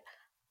had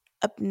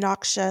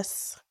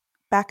obnoxious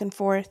back and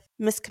forth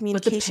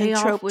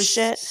miscommunication trope was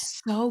shit.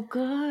 So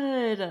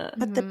good.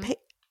 But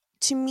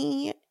to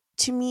me,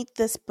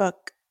 this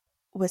book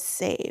was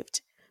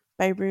saved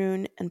by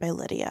Rune and by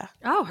Lydia.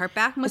 Oh, her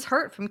back was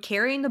hurt from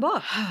carrying the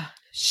book.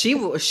 She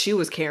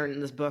was Karen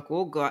in this book.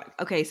 Oh God.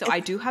 Okay, so I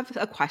do have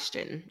a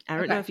question. I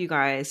don't know if you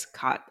guys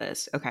caught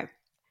this. Okay,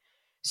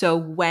 so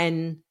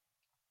when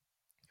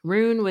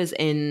Rune was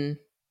in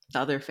the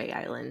other Fae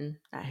Island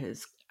at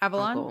his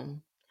Avalon?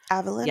 uncle,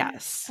 Avalon?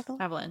 yes,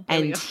 Avalon. There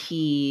we and go.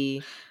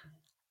 he,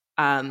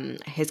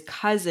 his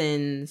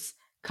cousins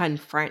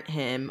confront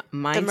him,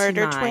 The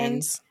murder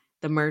twins?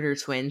 the murder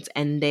twins,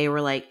 and they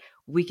were like,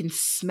 "We can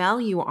smell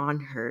you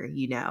on her,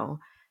 you know."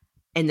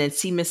 And then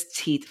Seamus'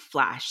 teeth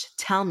flashed.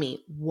 Tell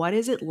me, what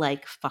is it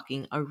like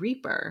fucking a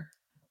Reaper?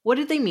 What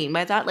did they mean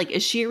by that? Like,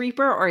 is she a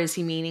Reaper, or is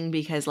he meaning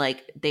because,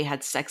 like, they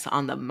had sex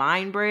on the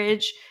mine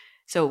bridge?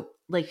 So,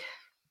 like,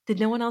 did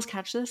no one else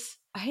catch this?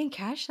 I didn't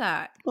catch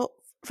that. Well,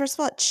 first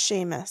of all, it's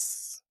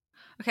Seamus.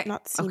 Okay.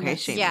 Not Seamus. Okay,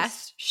 Seamus.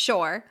 Yes,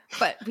 sure.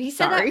 But we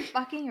said Sorry. that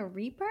fucking a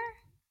Reaper?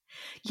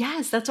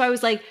 Yes, that's why I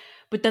was like,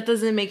 but that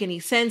doesn't make any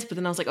sense. But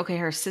then I was like, okay,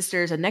 her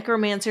sister's a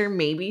necromancer.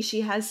 Maybe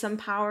she has some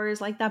powers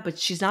like that, but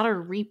she's not a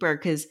Reaper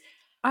because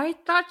I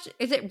thought,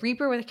 is it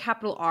Reaper with a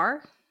capital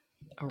R?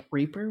 a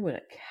Reaper with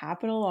a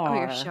capital R. Oh,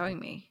 you're showing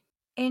me.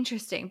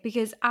 Interesting,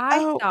 because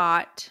I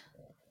thought.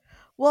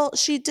 Well,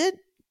 she did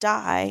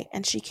die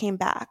and she came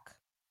back.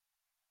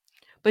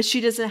 But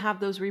she doesn't have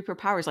those Reaper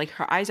powers. Like,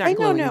 her eyes aren't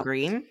glowing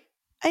green.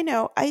 I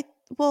know. I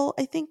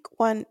think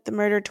the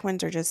murder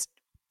twins are just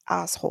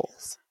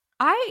assholes.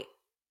 I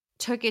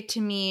took it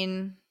to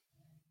mean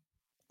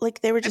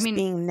like they were just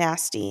being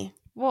nasty.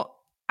 Well,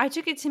 I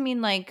took it to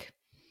mean like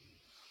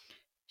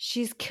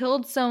she's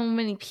killed so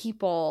many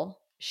people.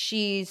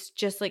 She's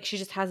just like she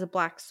just has a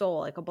black soul,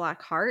 like a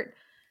black heart.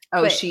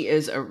 Oh, she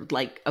is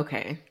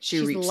okay.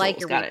 She's like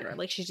souls. a Got Reaper. it.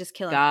 Like she's just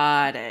killing.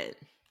 Got it.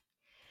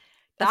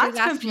 That's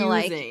confusing.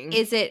 Like,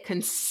 is it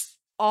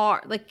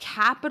R, like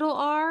capital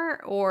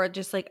R, or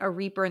just like a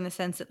Reaper in the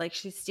sense that like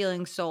she's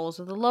stealing souls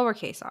with a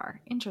lowercase r?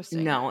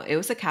 Interesting. No, it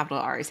was a capital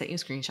R. I sent you a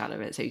screenshot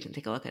of it so you can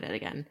take a look at it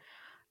again.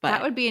 But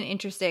that would be an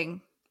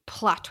interesting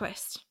plot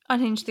twist.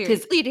 Unhinged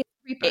Theories. Leading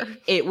Reaper.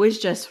 It was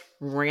just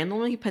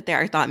randomly put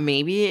there. I thought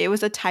maybe it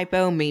was a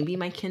typo. Maybe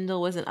my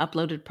Kindle wasn't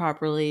uploaded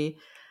properly.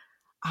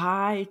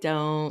 I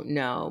don't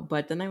know.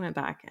 But then I went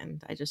back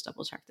and I just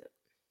double checked it.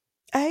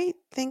 I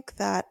think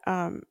that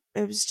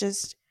it was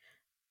just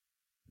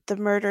the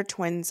murder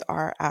twins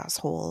are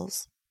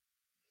assholes.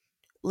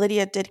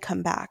 Lydia did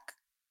come back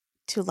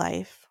to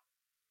life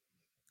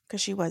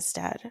because she was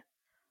dead.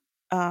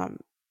 And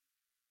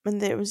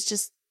it was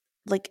just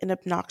like an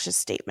obnoxious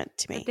statement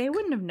to me. They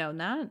wouldn't have known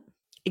that.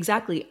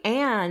 Exactly.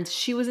 And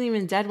she wasn't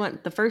even dead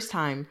the first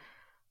time.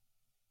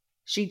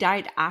 She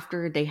died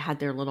after they had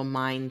their little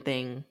mine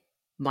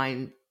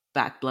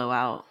back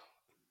blowout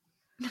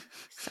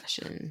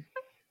session.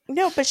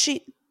 No, but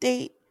she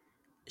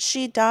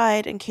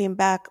died and came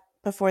back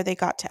before they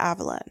got to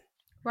Avalon.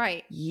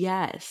 Right.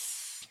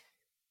 Yes.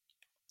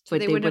 So but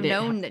they wouldn't have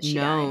known that she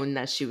died.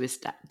 That she was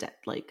dead,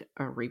 like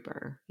a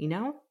Reaper, you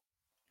know?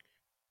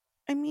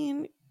 I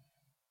mean,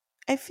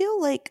 I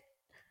feel like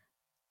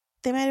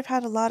they might have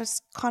had a lot of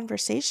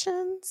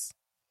conversations.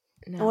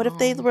 No. And what if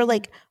they were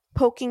like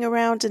poking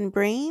around in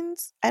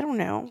brains? I don't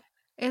know.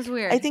 It's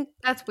weird. I think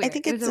that's weird.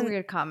 It's a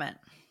weird comment.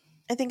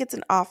 I think it's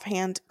an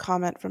offhand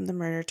comment from the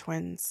murder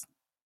twins.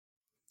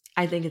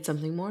 I think it's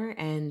something more,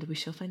 and we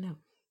shall find out.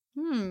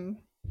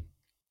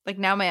 Like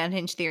now, my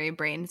unhinged theory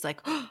brain is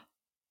like, oh,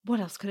 what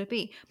else could it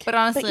be? But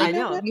honestly, I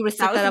know you would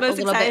set that up a little bit. That was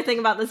the most exciting thing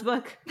about this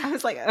book. I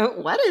was like, oh,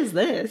 what is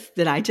this?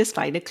 Did I just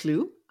find a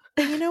clue?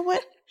 You know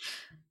what?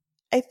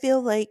 I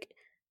feel like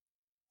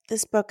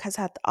this book has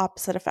had the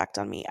opposite effect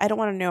on me. I don't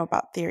want to know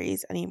about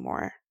theories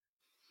anymore.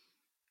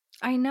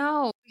 I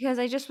know, because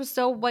I just was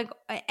so like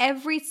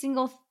every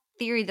single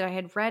theory that I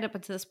had read up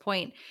until this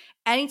point,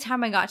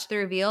 anytime I got to the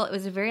reveal, it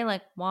was a very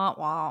like wah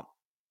wah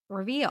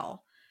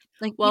reveal.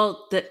 Like,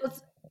 well, go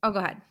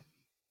ahead.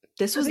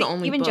 This was the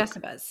only even book.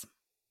 Jessica's.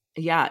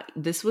 Yeah,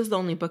 this was the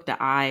only book that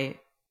I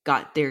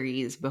got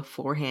theories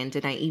beforehand,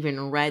 and I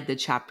even read the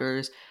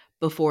chapters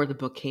before the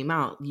book came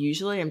out.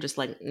 Usually I'm just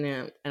like,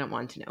 no, I don't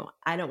want to know.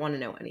 I don't want to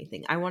know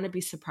anything. I want to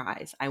be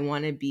surprised. I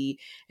want to be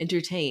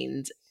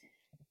entertained.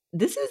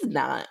 This is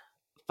not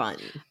fun.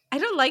 I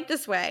don't like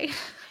this way.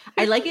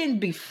 I like it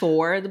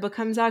before the book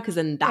comes out because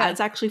then that's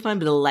actually fun,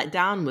 but the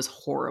letdown was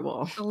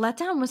horrible. The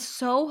letdown was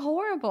so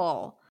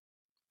horrible.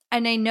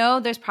 And I know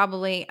there's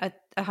probably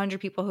 100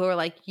 people who are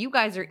like, you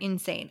guys are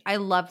insane. I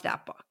love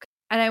that book.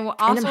 And I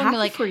also and I'm happy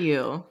like, for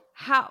you.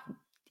 How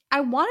I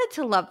wanted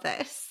to love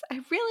this. I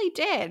really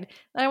did.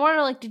 And I wanted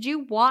to like, did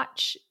you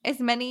watch as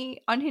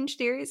many unhinged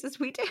theories as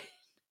we did?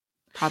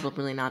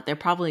 Probably not. They're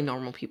probably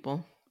normal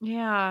people.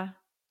 Yeah,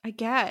 I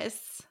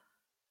guess.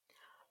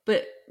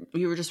 But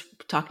we were just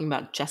talking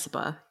about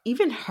Jessica.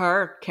 Even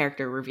her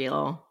character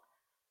reveal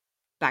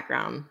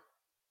background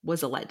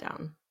was a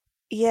letdown.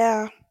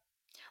 Yeah.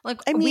 Like,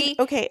 I mean,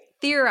 we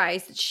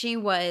theorized that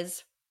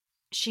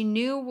she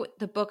knew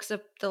the books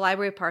of the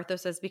Library of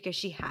Parthos because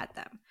she had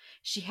them.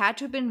 She had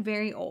to have been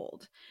very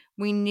old.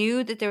 We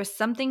knew that there was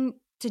something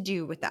to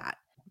do with that.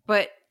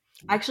 But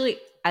actually,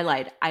 I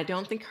lied. I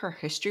don't think her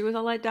history was a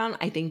letdown.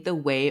 I think the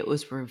way it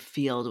was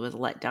revealed was a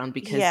letdown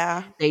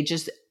because they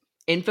just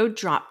info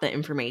dropped the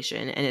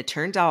information, and it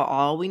turns out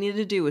all we needed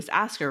to do was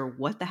ask her,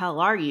 what the hell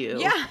are you?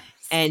 Yes.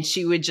 And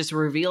she would just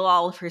reveal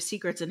all of her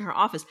secrets in her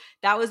office.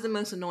 That was the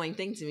most annoying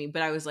thing to me.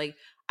 But I was like,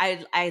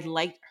 I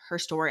liked her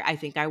story. I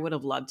think I would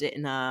have loved it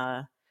in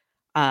a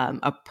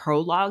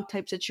prologue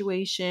type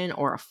situation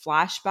or a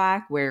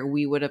flashback where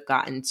we would have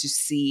gotten to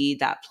see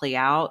that play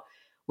out,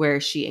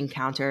 where she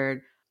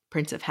encountered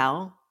Prince of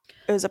Hell.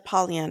 It was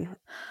Apollyon.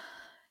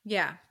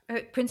 Yeah.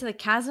 Prince of the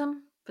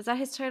Chasm? Was that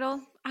his title?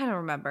 I don't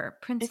remember.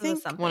 Prince of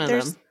something. One of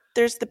them.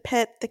 There's the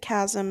pit, the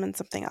chasm, and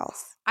something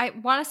else. I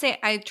want to say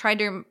I tried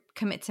to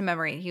commit to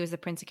memory. He was the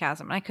Prince of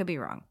Chasm, and I could be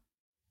wrong.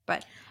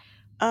 But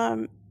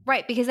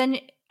right, because then,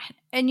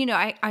 and you know,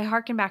 I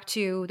harken back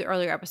to the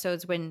earlier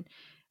episodes when,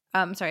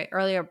 the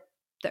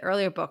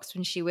earlier books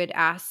when she would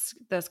ask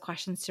those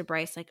questions to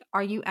Bryce, like,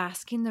 "Are you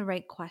asking the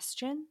right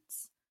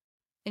questions?"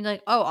 And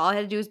like, "Oh, all I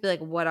had to do was be like,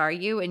 what are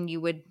you?" and you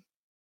would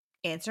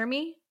answer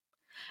me.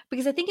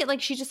 Because I think it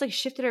like she just like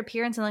shifted her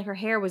appearance and like her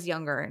hair was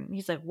younger, and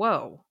he's like,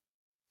 "Whoa,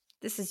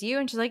 this is you?"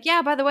 And she's like,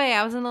 "Yeah, by the way,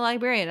 I was in the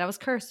librarian. I was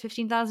cursed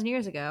 15,000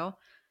 years ago."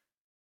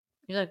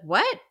 You're like,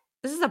 "What?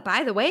 This is a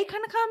by the way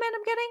kind of comment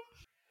I'm getting?"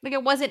 Like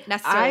it wasn't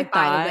necessarily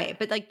by the way,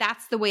 but like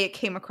that's the way it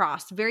came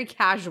across very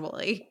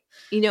casually.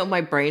 You know,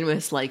 my brain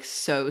was like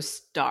so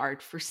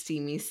starved for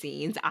steamy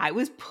scenes. I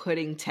was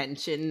putting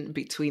tension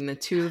between the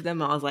two of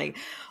them. I was like,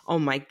 oh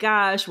my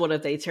gosh, what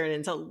if they turn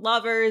into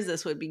lovers?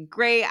 This would be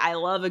great. I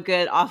love a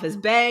good office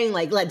bang.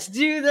 Like, let's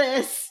do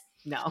this.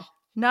 No.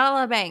 Not a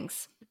lot of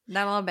bangs.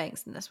 Not a lot of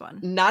bangs in this one.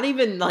 Not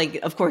even like,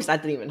 of course,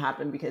 that didn't even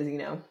happen because, you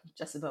know,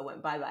 Jessica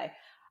went bye-bye.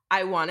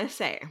 I want to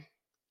say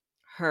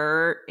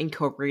her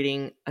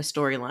incorporating a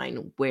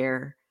storyline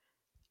where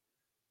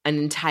an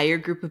entire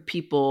group of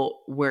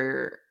people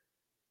were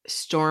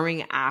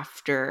storming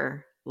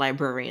after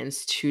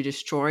librarians to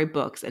destroy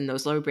books, and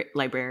those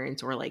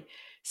librarians were like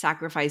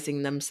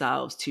sacrificing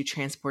themselves to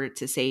transport it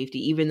to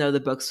safety, even though the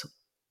books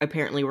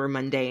apparently were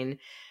mundane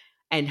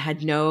and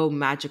had no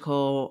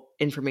magical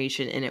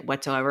information in it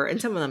whatsoever.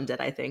 And some of them did,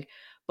 I think.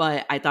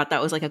 But I thought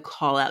that was like a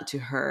call out to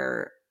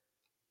her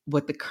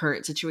with the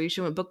current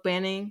situation with book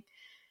banning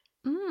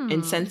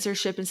and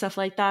censorship and stuff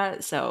like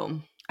that. So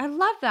I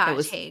love that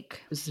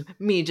take. It was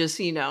me just,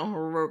 you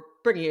know,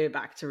 bringing it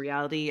back to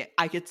reality.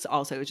 I could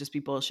also just be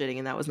bullshitting,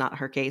 and that was not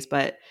her case.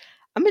 But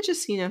I'm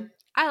just, you know.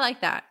 I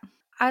like that.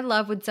 I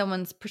love when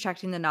someone's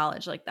protecting the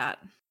knowledge like that.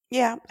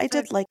 Yeah, I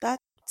did like that.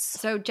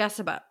 So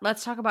Jessica,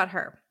 let's talk about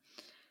her.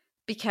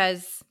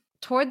 Because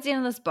towards the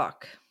end of this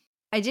book,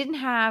 I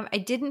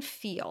didn't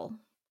feel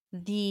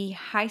the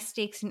high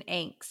stakes and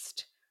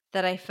angst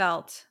that I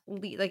felt.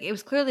 Like it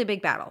was clearly a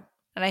big battle.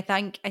 And I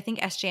think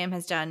SJM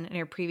has done in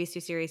her previous two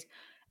series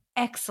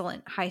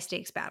excellent high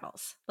stakes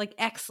battles. Like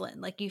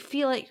excellent. Like you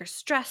feel it, you're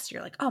stressed,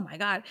 you're like, oh my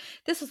God.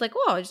 This was like,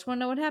 whoa, I just want to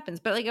know what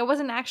happens. But like I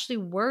wasn't actually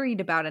worried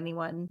about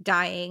anyone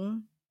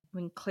dying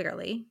when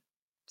clearly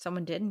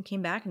someone did and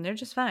came back and they're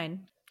just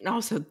fine.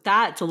 Also,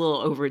 that's a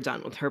little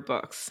overdone with her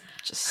books.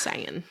 Just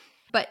saying.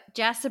 But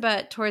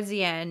Jessica, towards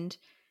the end,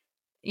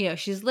 you know,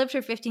 she's lived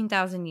her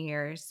 15,000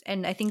 years.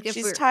 And I think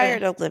she's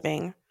tired of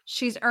living.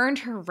 She's earned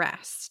her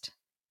rest.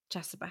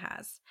 Jessica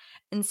has.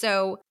 And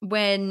so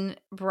when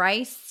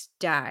Bryce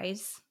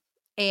dies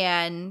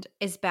and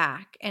is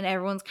back and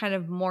everyone's kind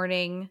of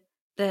mourning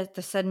the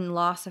sudden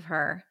loss of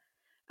her,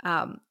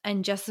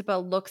 and Jessica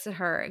looks at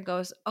her and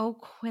goes, "Oh,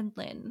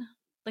 Quinlan."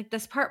 Like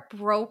this part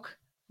broke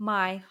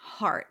my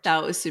heart.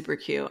 That was super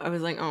cute. I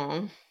was like,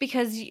 oh.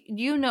 Because,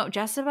 you know,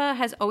 Jessica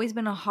has always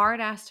been a hard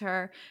ass to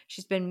her.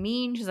 She's been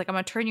mean. She's like, "I'm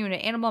going to turn you into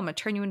an animal. I'm going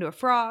to turn you into a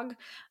frog.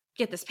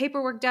 Get this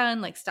paperwork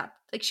done. Like, stop."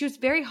 Like, she was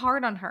very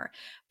hard on her.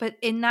 But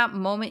in that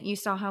moment, you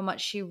saw how much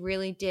she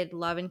really did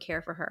love and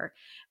care for her.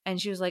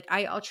 And she was like,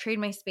 I'll trade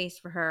my space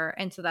for her.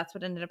 And so that's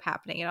what ended up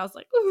happening. And I was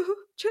like, ooh,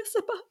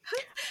 Jessica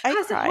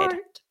has a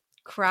heart.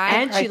 Cried.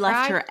 And she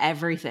left her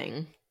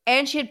everything.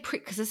 And she had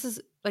because this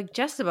is like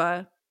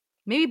Jessica.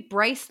 Maybe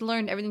Bryce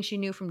learned everything she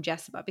knew from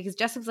Jessica, because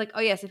Jessica's like,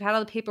 oh yes, I've had all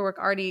the paperwork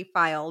already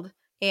filed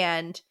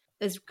and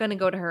is going to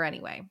go to her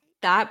anyway.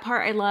 That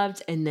part I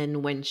loved. And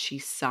then when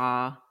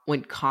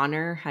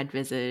Connor had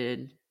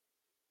visited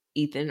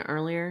Ethan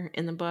earlier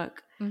in the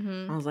book,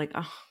 I was like,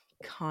 oh,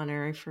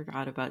 Connor, I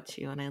forgot about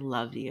you and I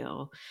love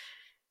you.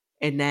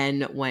 And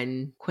then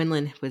when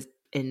Quinlan was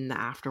in the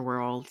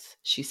afterworld,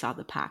 she saw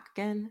the pack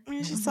again.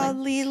 And she saw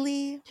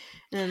Lily.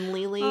 And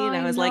Lily. And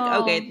I was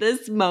like, okay,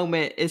 this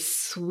moment is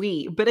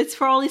sweet. But it's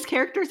for all these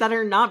characters that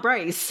are not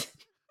Bryce.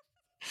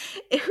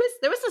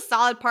 There was a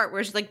solid part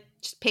where she's like,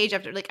 just page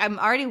after, like, I'm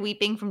already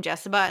weeping from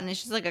Jessica, and it's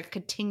just like a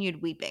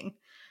continued weeping.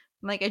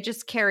 Like, it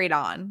just carried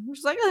on.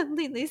 She's like, oh,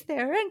 Lily's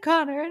there, and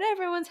Connor, and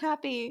everyone's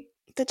happy.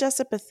 The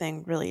Jessica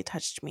thing really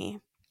touched me.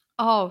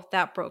 Oh,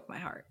 that broke my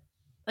heart.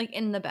 Like,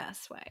 in the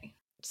best way.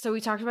 So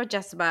we talked about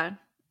Jessica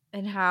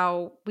and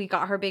how we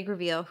got her big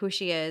reveal, who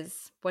she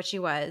is, what she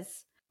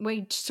was.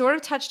 We sort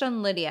of touched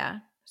on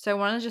Lydia. So I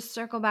want to just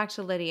circle back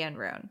to Lydia and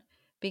Roan,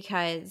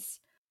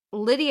 because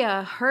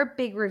Lydia, her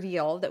big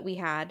reveal that we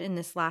had in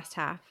this last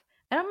half,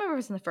 I don't remember if it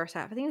was in the first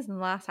half. I think it was in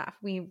the last half.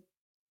 We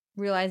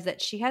realized that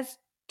she has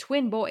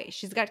twin boys.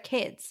 She's got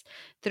kids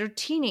that are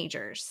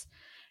teenagers.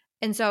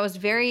 And so I was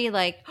very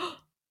like, oh,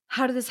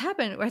 how did this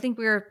happen? I think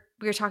we were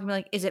talking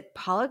like, is it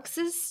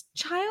Pollux's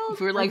child?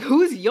 We were like,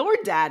 who's your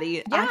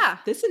daddy? Yeah.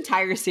 This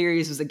entire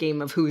series was a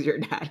game of who's your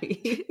daddy.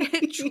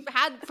 It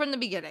had from the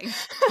beginning.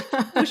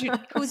 Who's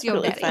your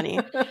really daddy?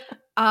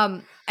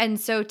 funny. And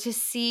so to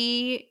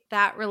see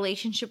that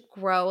relationship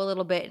grow a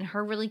little bit and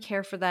her really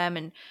care for them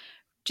and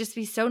just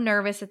be so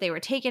nervous that they were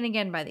taken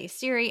again by the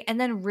Asteri, and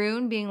then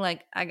Rune being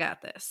like, I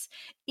got this.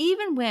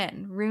 Even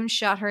when Rune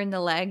shot her in the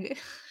leg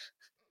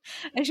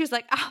and she was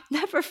like, I'll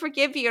never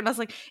forgive you. And I was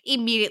like,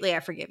 immediately I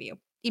forgive you.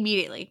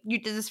 Immediately. You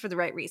did this for the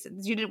right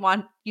reasons. You didn't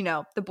want,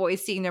 the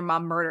boys seeing their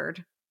mom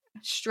murdered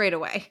straight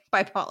away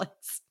by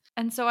Pollux.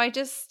 And so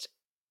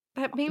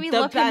that made me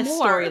love him more. The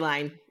best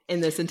storyline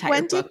in this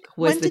entire book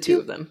was the two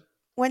of them.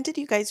 When did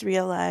you guys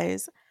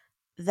realize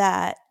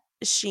that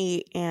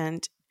she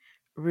and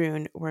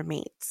Rune were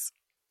mates?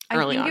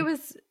 I think it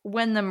was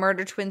when the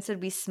murder twin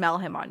said, we smell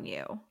him on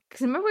you.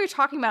 Because remember we were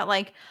talking about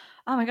like,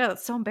 oh my God,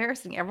 that's so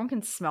embarrassing. Everyone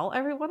can smell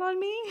everyone on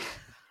me.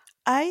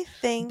 I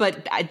think.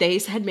 But they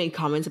had made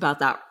comments about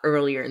that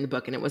earlier in the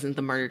book, and it wasn't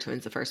the murder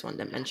twins the first one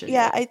that mentioned it.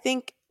 I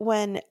think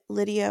when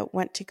Lydia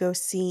went to go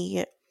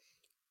see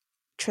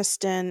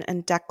Tristan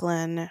and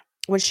Declan,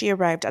 when she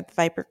arrived at the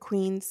Viper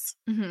Queen's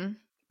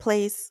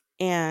place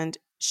and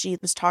she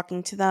was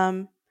talking to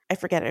them, I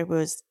forget it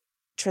was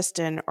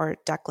Tristan or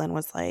Declan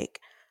was like,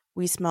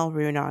 we smell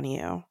Rune on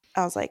you.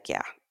 I was like,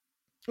 yeah.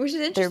 Which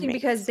is interesting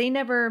because they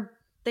never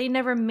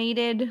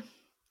mated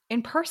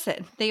in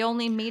person. They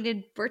only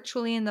mated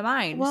virtually in the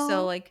mind. Well,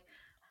 so like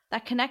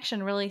that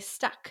connection really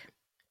stuck.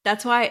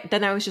 That's why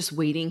then I was just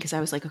waiting because I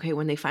was like, okay,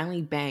 when they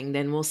finally bang,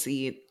 then we'll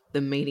see the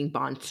mating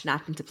bond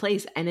snap into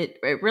place. And it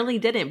really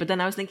didn't. But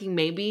then I was thinking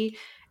maybe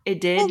it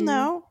did. Well,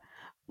 no.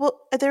 Well,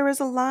 there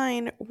was a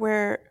line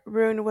where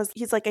Rune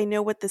he's like, I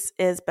know what this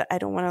is, but I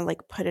don't want to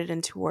like put it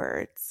into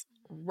words.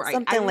 Right.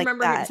 Something I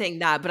remember like him saying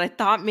that, but I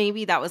thought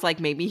maybe that was like,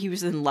 maybe he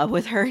was in love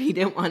with her. He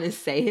didn't want to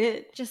say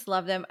it. Just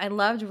loved him. I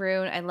loved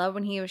Rune. I love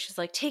when he was just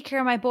like, take care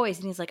of my boys.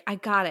 And he's like, I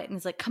got it. And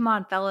he's like, come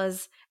on,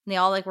 fellas. And they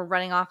all like were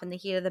running off in the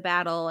heat of the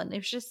battle. And it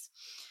was just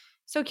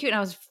so cute. And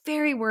I was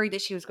very worried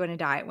that she was going to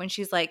die when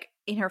she's like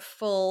in her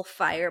full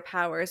fire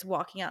powers,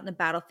 walking out in the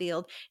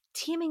battlefield,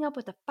 teaming up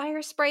with the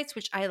fire sprites,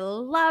 which I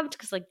loved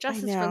because like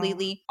justice for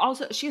Lily.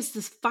 Also, she has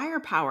this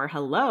firepower.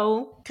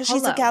 Hello. Because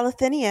she's a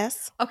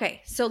Galathinius.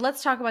 Okay, so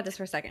let's talk about this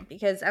for a second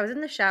because I was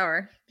in the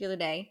shower the other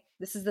day.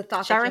 This is the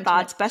thought. Shower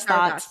thoughts, best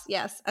thoughts.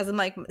 Yes, as I'm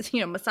like,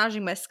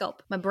 massaging my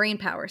scalp, my brain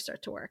powers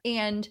start to work.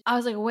 And I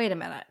was like, wait a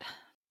minute.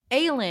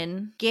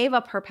 Aelin gave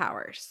up her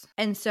powers.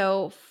 And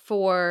so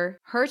for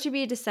her to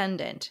be a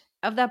descendant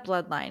of that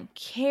bloodline,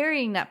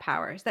 carrying that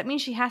powers, that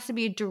means she has to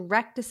be a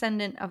direct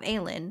descendant of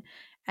Aelin,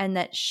 and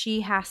that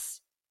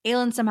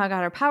Aelin somehow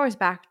got her powers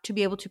back to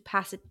be able to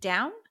pass it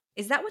down?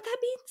 Is that what that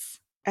means?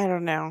 I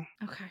don't know.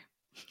 Okay.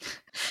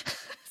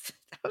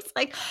 I was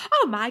like,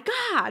 oh my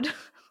God.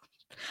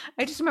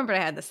 I just remembered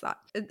I had this thought.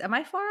 Am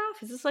I far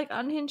off? Is this like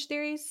unhinged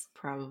theories?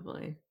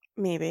 Probably.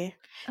 Maybe.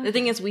 Okay. The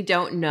thing is, we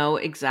don't know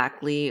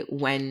exactly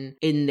when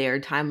in their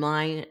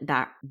timeline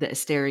that the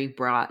Asteri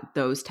brought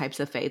those types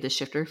of fae, the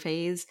shifter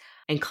phase,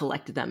 and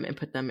collected them and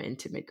put them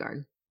into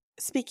Midgard.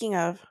 Speaking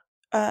of,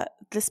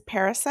 this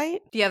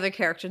parasite. The other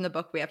character in the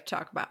book we have to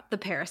talk about, the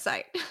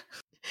parasite.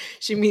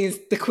 She means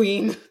the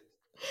queen,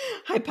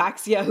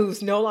 Hypaxia,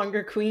 who's no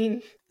longer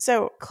queen.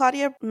 So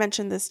Claudia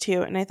mentioned this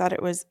too, and I thought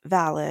it was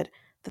valid,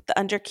 that the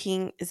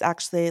Underking is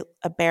actually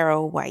a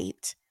Barrow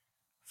Wight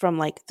from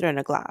like Throne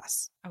of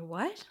Glass. A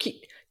what?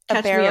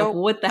 Catch me up.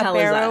 What the hell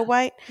is that? A Barrow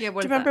Wight. Yeah,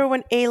 what Do you remember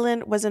when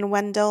Aelin was in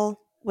Wendell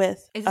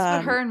with Is this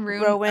what her and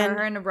Rowan?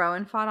 Her and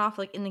Rowan fought off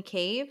like in the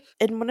cave?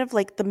 In one of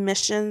like the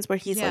missions where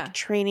he's like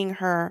training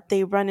her,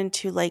 they run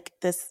into like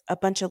a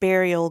bunch of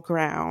burial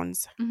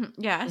grounds.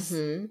 Mm-hmm. Yes.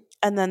 Mm-hmm.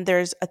 And then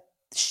there's a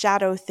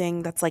shadow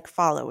thing that's like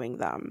following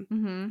them.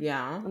 Mm-hmm.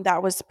 Yeah. And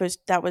that was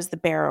the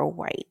Barrow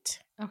Wight.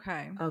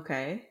 Okay.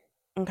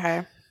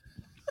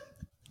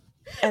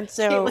 And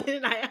so Caitlin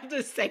and I have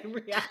the same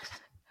reaction.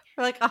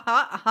 We're like,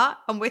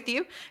 I'm with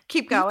you.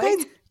 Keep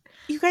going.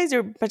 You guys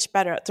are much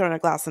better at Throne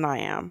of Glass than I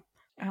am.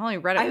 I've only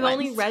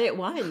read it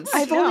once.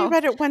 I've only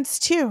read it once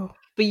too.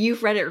 But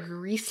you've read it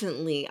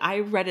recently. I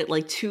read it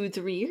like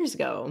 2-3 years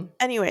ago.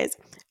 Anyways,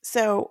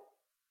 so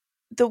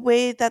the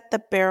way that the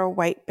Barrow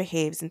Wight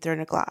behaves in Throne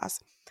of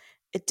Glass,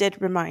 it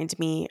did remind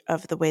me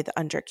of the way the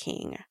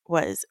Underking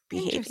was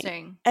behaving.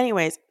 Interesting.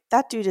 Anyways,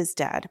 that dude is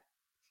dead.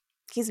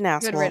 He's an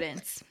asshole. Good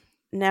riddance.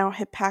 Now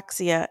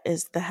Hypaxia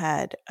is the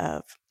head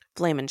of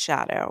Flame and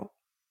Shadow.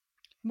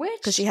 Which?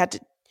 Because she had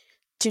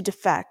to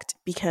defect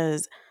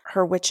because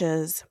her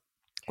witches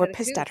were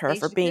pissed at her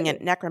for being a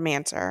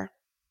necromancer.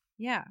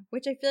 Yeah,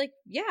 which I feel like,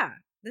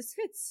 this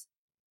fits.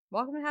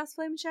 Welcome to House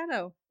Flame and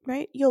Shadow.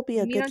 Right? You'll be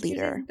a Meet good on leader.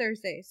 Tuesdays and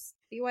Thursdays.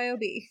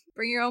 BYOB.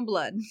 Bring your own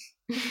blood.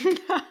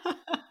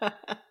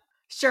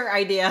 Sure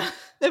idea.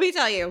 Let me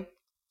tell you.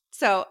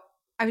 So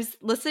I was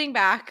listening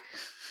back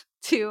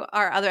to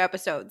our other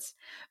episodes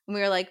when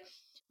we were like,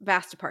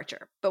 vast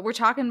departure. But we're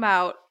talking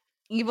about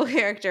evil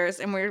characters,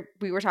 and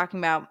we were talking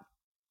about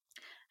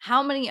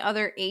how many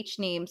other H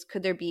names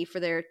could there be for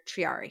their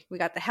Triarii. We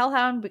got the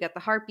Hellhound, we got the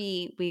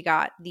Harpy, we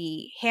got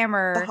the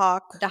Hammer, The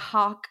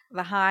Hawk.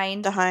 the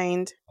Hind. The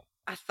Hind.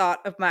 I thought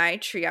of my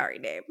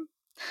Triarii name.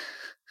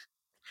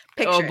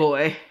 Oh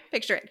boy.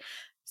 Picture it.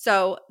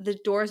 So the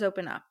doors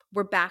open up.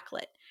 We're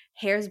backlit.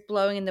 Hair's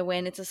blowing in the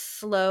wind. It's a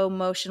slow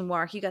motion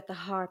walk. You got the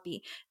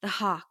Harpy, the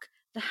Hawk,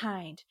 the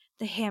Hind,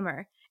 the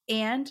Hammer,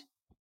 and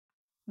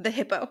the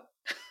Hippo.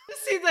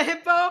 See the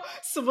hippo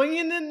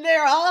swinging in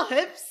there, all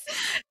hips.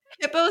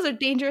 Hippos are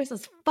dangerous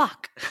as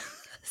fuck.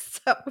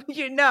 So,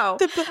 you know,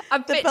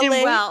 I'm fitting ballet,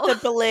 in well. The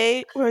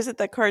ballet, or is it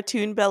the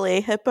cartoon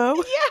ballet hippo?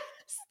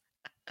 Yes.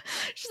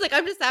 She's like,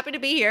 I'm just happy to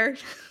be here.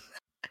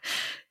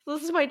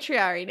 This is my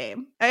Triarii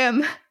name. I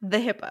am the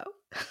Hippo.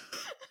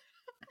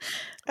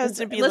 I was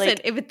gonna be Listen,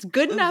 like, if it's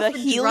good enough the for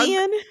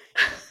Helion?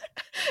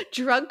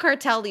 drug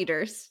cartel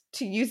leaders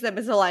to use them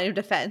as a line of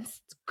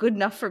defense, it's good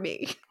enough for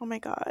me. Oh my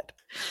god.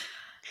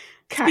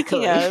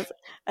 Speaking of,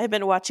 I've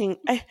been watching,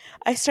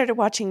 I started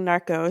watching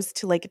Narcos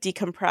to like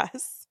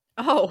decompress.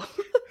 Oh.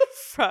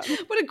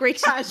 What a great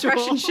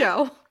depression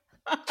show.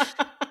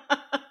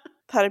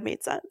 Thought it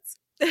made sense.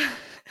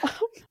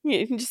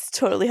 You just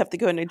totally have to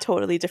go in a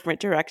totally different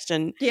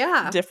direction.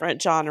 Yeah.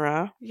 Different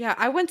genre. Yeah,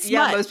 I went smut.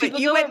 Yeah, most people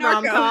you go went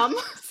rom-com.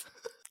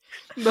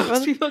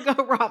 Most people go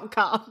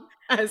rom-com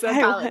as a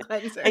palate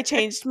cleanser. I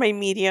changed my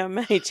medium.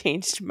 I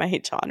changed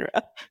my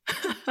genre.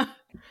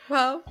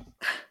 Well,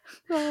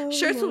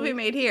 shirts will be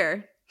made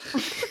here.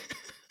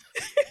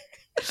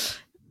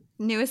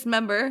 Newest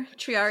member,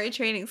 Triarii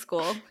Training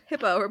School,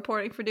 Hippo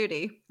reporting for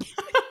duty.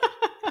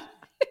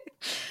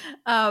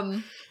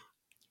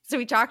 So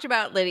we talked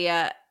about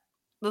Lydia.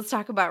 Let's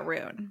talk about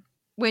Rune.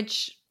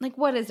 Which, like,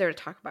 what is there to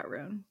talk about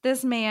Rune?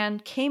 This man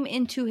came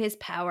into his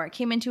power,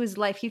 came into his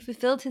life. He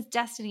fulfilled his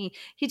destiny.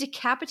 He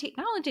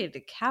not only did he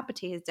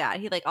decapitate his dad,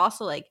 he like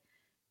also like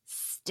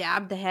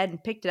stabbed the head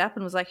and picked it up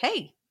and was like,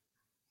 "Hey,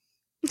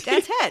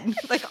 dad's head,"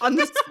 like on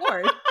the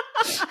sword.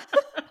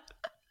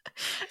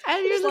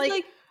 And he was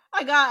like,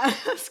 I got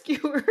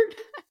skewered.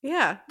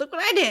 Yeah, look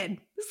what I did.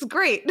 This is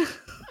great.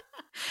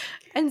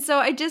 And so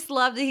I just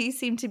love that he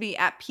seemed to be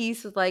at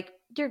peace with like,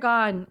 you're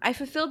gone. I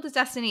fulfilled this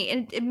destiny.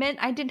 And it meant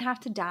I didn't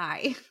have to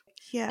die.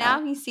 Yeah.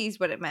 Now he sees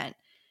what it meant.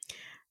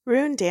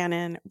 Rune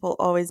Danon will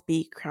always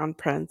be crown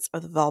prince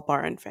of the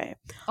Valbaran Fae.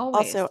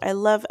 Always. Also, I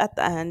love at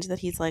the end that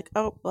he's like,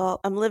 oh,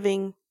 well, I'm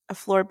living a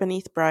floor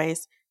beneath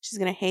Bryce. She's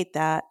going to hate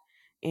that.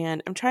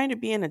 And I'm trying to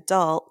be an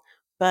adult,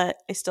 but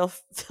I still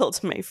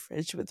filled my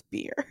fridge with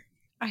beer.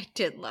 I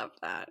did love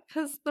that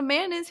because the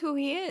man is who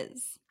he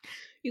is.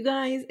 You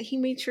guys, he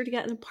made sure to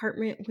get an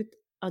apartment with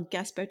a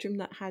guest bedroom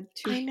that had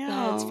 2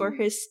 beds for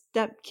his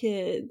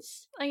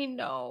stepkids. I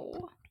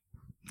know.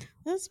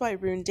 That's why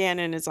Rune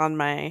Danon is on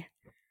my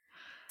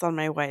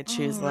why I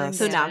choose list.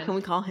 So now can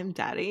we call him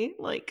Daddy?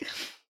 Like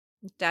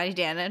Daddy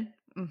Danon.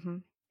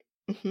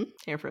 Mm-hmm.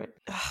 Here for it.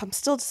 I'm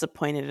still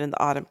disappointed in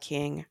the Autumn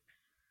King.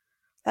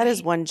 That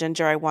is one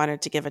ginger I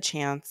wanted to give a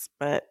chance,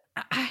 but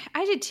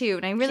I did too,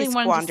 and I really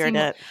wanted to see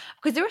it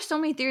because there were so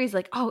many theories.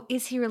 Like, oh,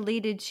 is he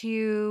related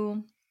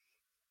to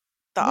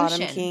the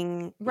Lucian? Autumn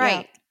King?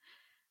 Right? Yeah.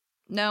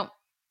 No,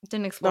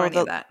 didn't explore any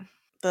of that.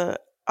 The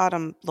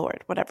Autumn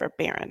Lord, whatever,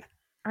 Baron.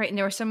 Right, and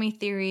there were so many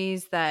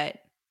theories that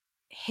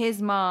his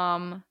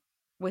mom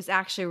was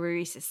actually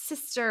Rhys's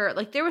sister.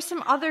 Like, there were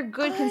some other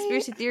good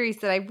conspiracy theories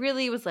that I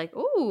really was like,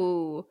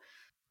 ooh.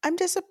 I'm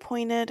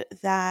disappointed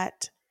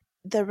that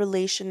the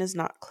relation is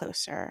not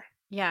closer.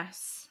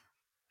 Yes,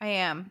 I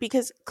am.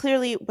 Because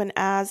clearly when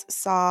Az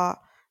saw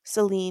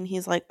Selene,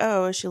 he's like,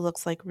 oh, she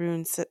looks like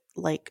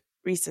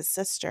Rhys's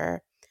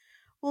sister.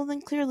 Well,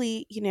 then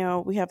clearly,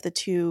 we have the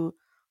 2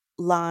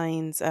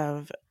 lines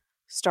of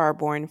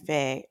Starborn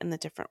Fae in the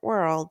different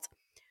worlds.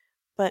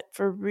 But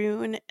for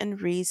Rune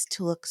and Rhys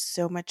to look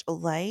so much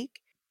alike,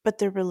 but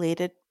they're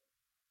related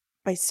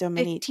by so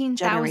many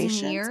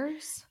 15,000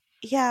 years?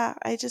 Yeah,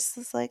 I just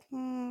was like,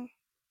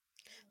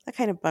 that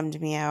kind of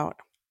bummed me out.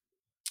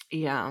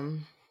 Yeah.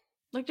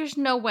 Like, there's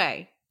no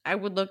way I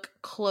would look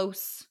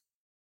close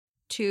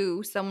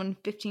to someone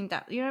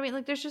 15,000. You know what I mean?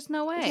 Like, there's just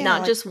no way. Yeah,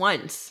 not just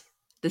once.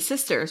 The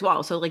sister as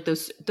well. So, like,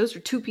 those are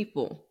 2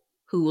 people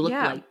who look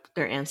like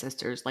their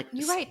ancestors. Like,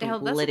 you're right, Dale.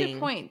 That's a good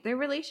point. Their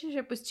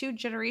relationship was too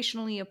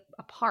generationally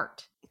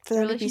apart. For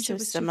them to be so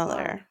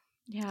similar.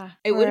 Yeah.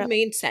 It would have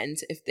made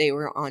sense if they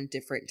were on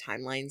different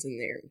timelines and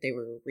they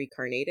were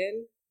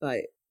reincarnated,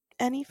 but...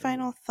 Any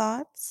final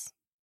thoughts?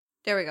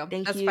 There we go.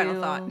 That's you. Final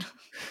thought.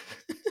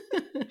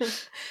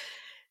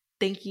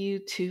 Thank you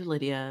to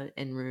Lydia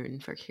and Rune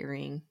for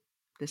carrying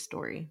this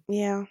story.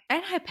 Yeah.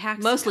 And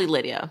Hypaxia. Mostly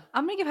Lydia.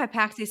 I'm going to give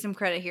Hypaxia some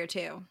credit here,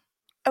 too.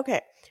 Okay.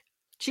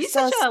 She's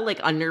such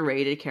a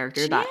underrated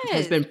character that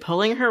has been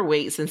pulling her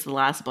weight since the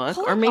last book,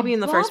 or maybe in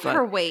the first book.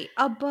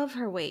 Above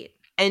her weight.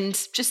 And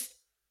just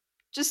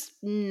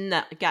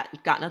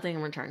got nothing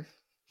in return.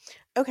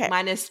 Okay.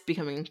 Minus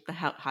becoming the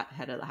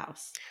head of the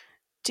house.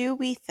 Do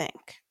we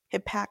think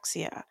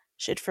Hypaxia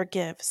should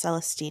forgive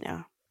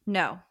Celestina?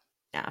 No.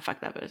 Yeah,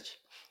 fuck that bitch.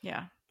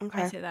 Yeah.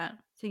 Okay. I say that.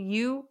 So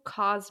you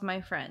caused my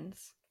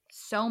friends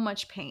so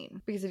much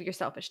pain because of your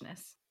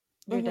selfishness.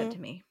 You're dead to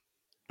me.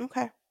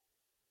 Okay.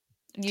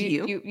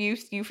 You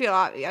feel.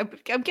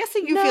 I'm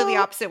guessing you feel the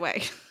opposite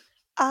way.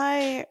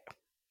 I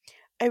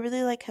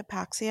really like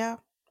Hypaxia.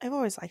 I've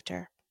always liked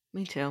her.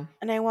 Me too.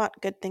 And I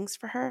want good things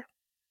for her.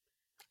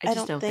 I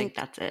just don't think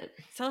that's it.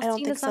 I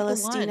don't think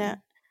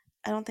Celestina.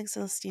 I don't think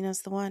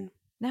Celestina's the one.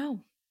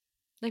 No.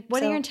 Like,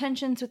 what are your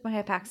intentions with my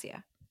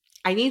Hypaxia?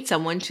 I need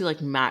someone to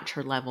like match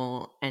her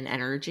level and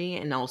energy,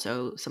 and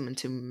also someone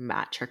to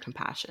match her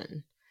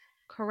compassion.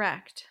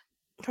 Correct.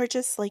 Or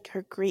just like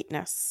her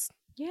greatness.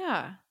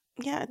 Yeah.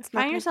 Yeah, it's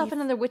Find yourself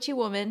another witchy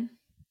woman.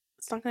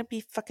 It's not going to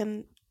be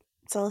fucking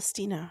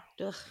Celestina.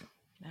 Ugh,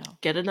 no.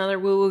 Get another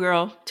woo-woo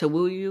girl to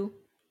woo you.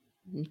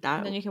 And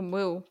then you can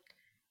woo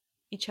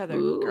each other,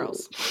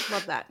 girls.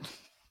 Love that.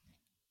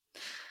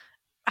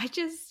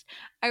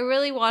 I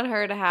really want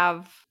her to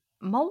have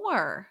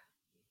more.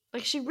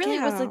 Like, she really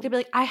was like, they'd be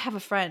like, I have a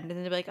friend. And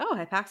then they'd be like, oh,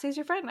 Hypaxia's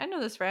your friend? I know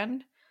this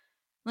friend.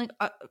 I'm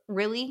like,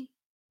 really?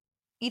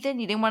 Ethan,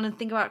 you didn't want to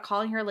think about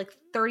calling her like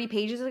 30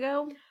 pages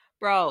ago?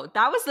 Bro,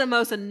 that was the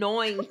most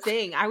annoying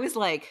thing. I was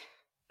like,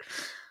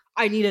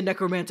 I need a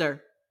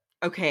necromancer.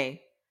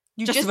 Okay.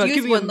 You just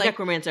used one like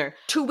necromancer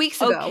 2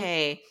 weeks ago.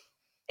 Okay.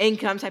 In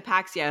comes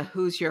Hypaxia,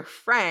 who's your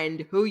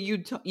friend, who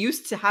you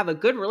used to have a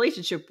good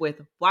relationship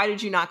with. Why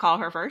did you not call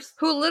her first?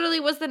 Who literally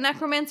was the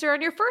necromancer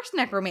on your first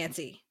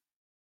necromancy.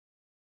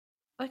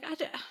 Like,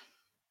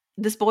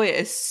 this boy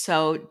is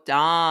so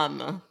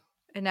dumb.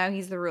 And now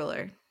he's the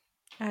ruler.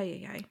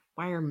 Ay.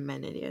 Why are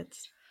men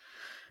idiots?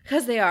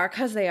 Because they are.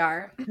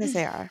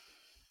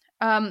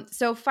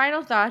 So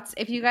final thoughts.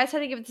 If you guys had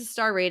to give this a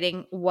star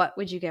rating, what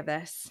would you give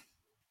this?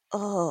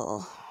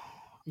 Oh.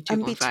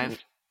 2.5.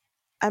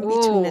 I'm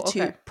between a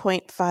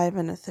 2.5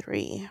 and a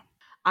 3.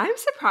 I'm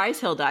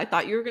surprised, Hilda. I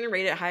thought you were going to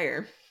rate it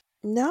higher.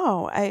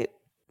 No.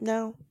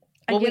 Well,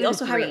 we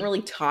also haven't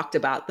really talked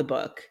about the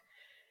book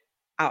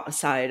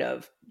outside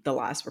of the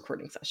last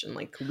recording session.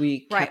 Like,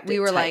 we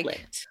were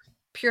like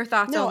pure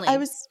thoughts only. I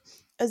was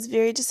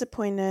very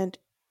disappointed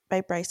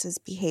by Bryce's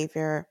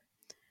behavior,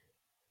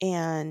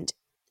 and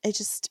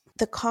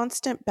the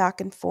constant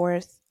back and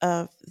forth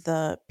of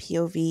the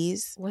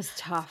POVs was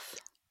tough.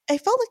 I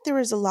felt like there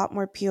was a lot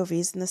more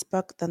POVs in this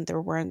book than there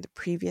were in the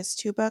previous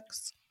 2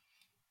 books.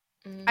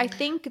 I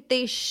think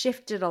they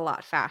shifted a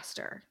lot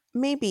faster.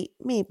 Maybe.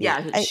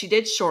 Yeah, she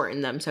did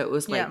shorten them. So it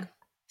was like,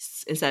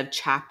 instead of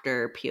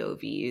chapter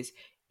POVs,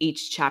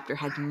 each chapter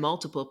had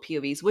multiple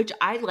POVs, which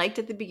I liked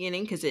at the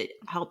beginning because it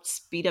helped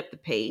speed up the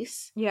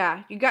pace.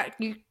 Yeah, you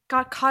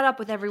got caught up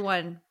with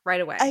everyone right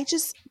away. I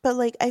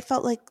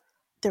felt like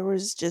it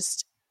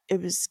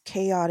was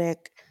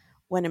chaotic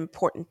when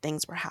important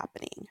things were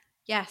happening.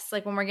 Yes,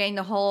 like when we're getting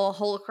the whole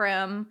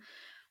hologram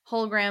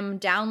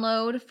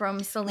download from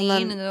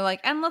Celine, and they're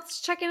like, and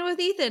let's check in with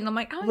Ethan. I'm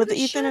like, oh, with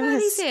Ethan and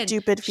his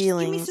stupid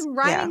feelings. Give me some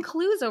rhyming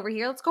clues over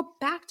here. Let's go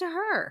back to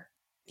her.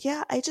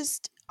 Yeah,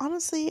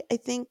 honestly, I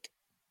think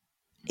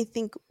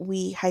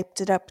we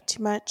hyped it up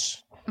too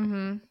much.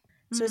 Mm-hmm.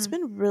 So it's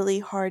been really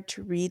hard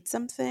to read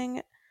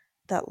something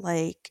that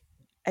like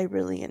I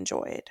really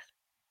enjoyed.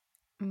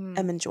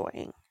 I'm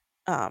enjoying.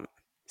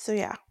 So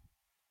yeah,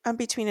 I'm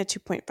between a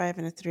 2.5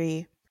 and a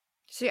 3.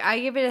 See, I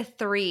give it a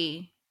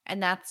 3,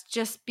 and that's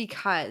just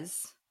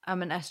because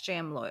I'm an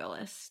SJM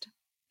loyalist,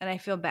 and I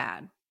feel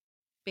bad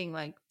being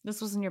like,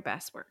 this wasn't your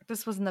best work.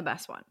 This wasn't the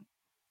best one.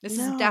 This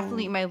is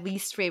definitely my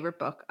least favorite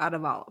book out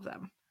of all of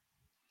them.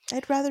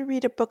 I'd rather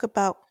read a book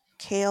about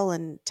Chaol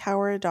and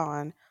Tower of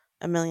Dawn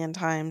a million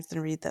times than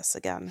read this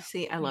again.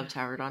 See, I love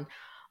Tower of Dawn.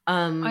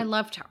 I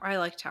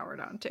like Tower of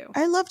Dawn too.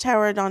 I love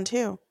Tower of Dawn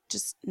too.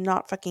 Just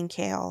not fucking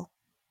Chaol.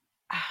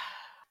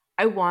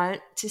 I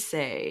want to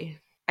say,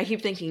 I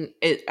keep thinking,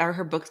 are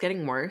her books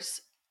getting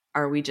worse?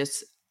 Are we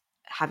just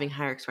having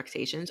higher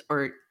expectations?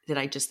 Or did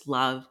I just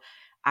love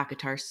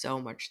ACOTAR so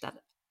much that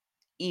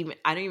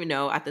I don't even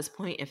know at this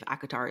point if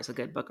ACOTAR is a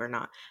good book or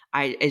not.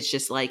 It's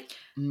just like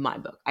my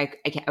book. I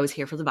was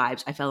here for the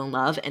vibes. I fell in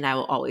love, and I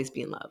will always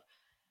be in love.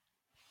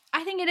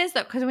 I think it is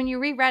though, because when you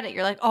reread it,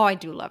 you're like, oh, I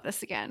do love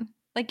this again.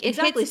 Like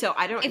exactly. So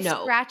I don't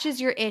know. It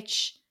scratches your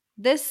itch.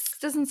 This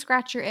doesn't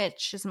scratch your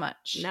itch as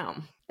much. No,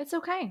 it's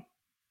okay.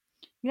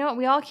 You know what?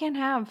 We all can't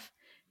have.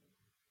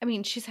 I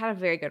mean, she's had a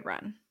very good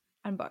run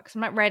on books.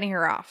 I'm not writing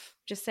her off.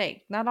 Just saying,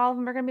 not all of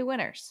them are going to be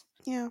winners.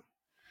 Yeah.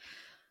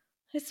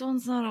 This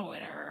one's not a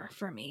winner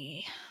for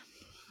me.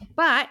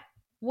 But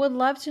would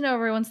love to know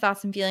everyone's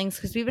thoughts and feelings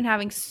because we've been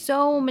having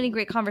so many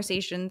great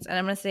conversations. And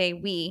I'm going to say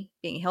we,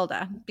 being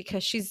Hilda,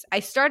 because I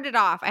started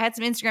off, I had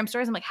some Instagram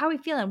stories. I'm like, how are we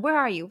feeling? Where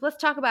are you? Let's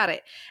talk about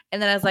it.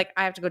 And then I was like,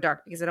 I have to go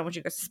dark because I don't want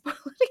you guys to spoil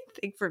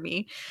anything for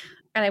me.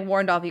 And I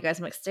warned all of you guys,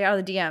 I'm like, stay out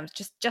of the DMs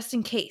just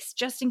in case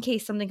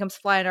something comes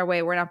flying our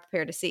way we're not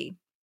prepared to see.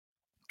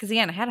 Because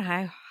again, I had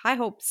high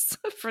hopes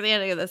for the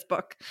ending of this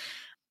book.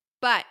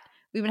 But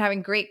we've been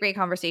having great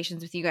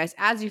conversations with you guys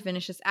as you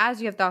finish this,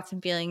 as you have thoughts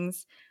and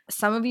feelings.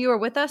 Some of you are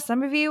with us,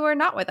 some of you are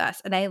not with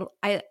us. And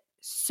I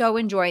so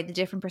enjoy the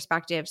different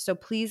perspectives. So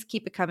please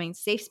keep it coming.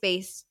 Safe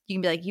space. You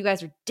can be like, you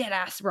guys are dead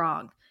ass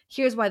wrong.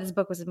 Here's why this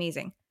book was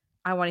amazing.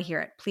 I want to hear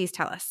it. Please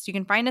tell us. You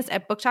can find us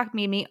at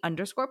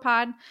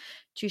booktalkmamie_pod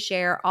to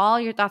share all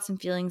your thoughts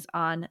and feelings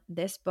on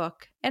this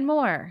book and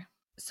more.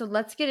 So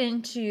let's get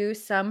into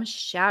some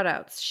shout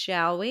outs,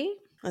 shall we?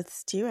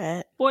 Let's do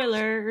it.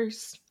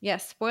 Spoilers.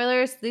 Yes,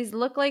 spoilers. These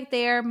look like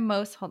they are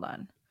hold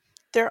on.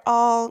 They're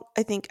all,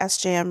 I think,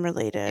 SJM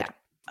related.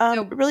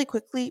 Yeah. Really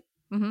quickly,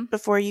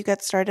 before you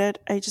get started,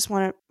 I just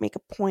want to make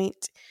a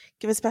point,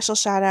 give a special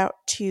shout out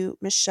to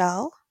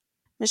Michelle.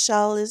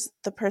 Michelle is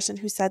the person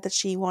who said that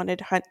she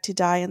wanted Hunt to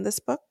die in this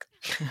book.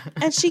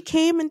 And she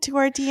came into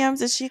our DMs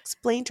and she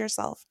explained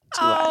herself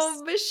to us.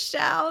 Oh,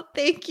 Michelle,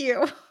 thank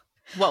you.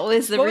 What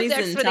was the reason?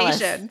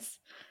 Explanations.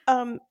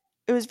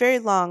 It was very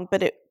long,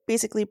 but it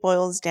basically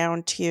boils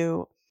down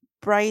to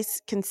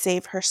Bryce can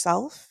save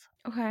herself.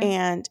 Okay.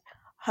 And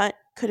Hunt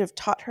could have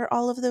taught her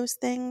all of those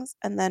things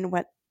and then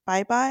went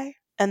bye-bye.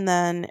 And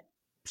then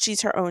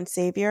she's her own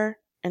savior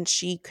and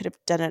she could have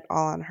done it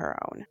all on her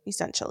own,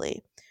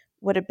 essentially.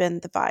 Would have been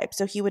the vibe.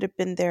 So he would have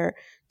been there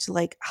to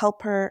like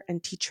help her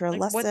and teach her a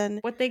lesson.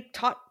 What they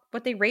taught,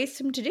 what they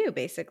raised him to do,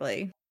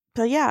 basically.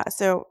 But yeah,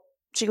 so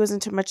she goes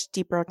into much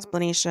deeper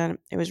explanation.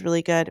 It was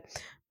really good.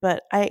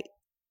 But I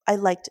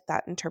liked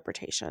that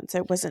interpretation. So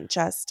it wasn't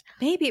just...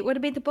 Maybe it would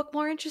have made the book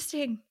more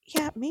interesting.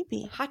 Yeah,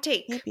 maybe. Hot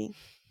take. Maybe.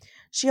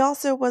 She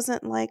also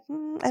wasn't like,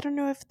 I don't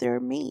know if they're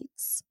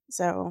mates.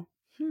 So...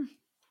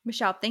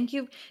 Michelle, thank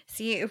you.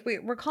 See, if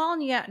we're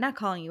calling you out, not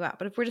calling you out,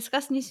 but if we're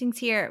discussing these things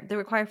here that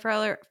require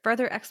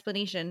further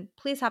explanation,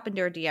 please hop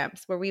into our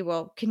DMs where we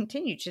will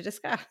continue to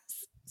discuss.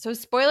 So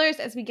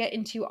spoilers as we get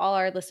into all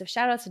our list of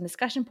shoutouts and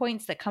discussion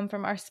points that come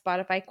from our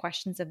Spotify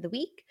questions of the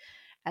week.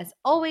 As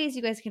always,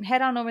 you guys can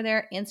head on over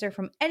there, answer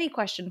from any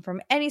question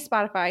from any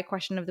Spotify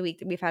question of the week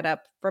that we've had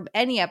up from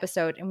any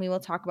episode, and we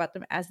will talk about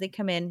them as they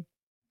come in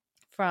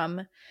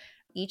from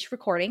each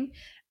recording.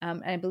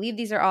 And I believe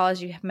these are all,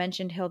 as you have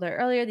mentioned, Hilda,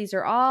 earlier, these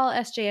are all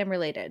SJM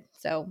related.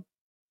 So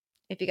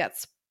if you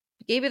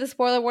gave you the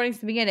spoiler warnings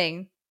at the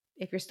beginning,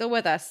 if you're still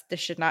with us, this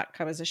should not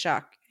come as a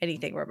shock,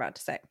 anything we're about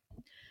to say.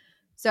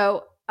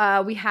 So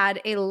we had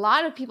a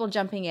lot of people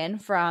jumping in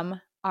from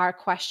our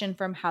question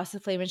from House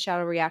of Flame and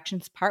Shadow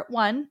Reactions Part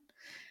 1.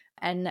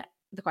 And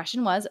the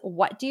question was,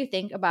 what do you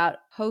think about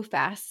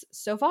Hofast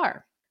so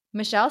far?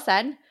 Michelle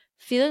said,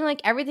 feeling like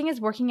everything is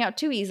working out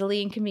too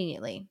easily and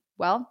conveniently.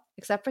 Well,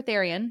 except for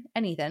Therian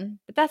and Ethan,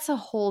 but that's a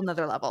whole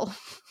nother level.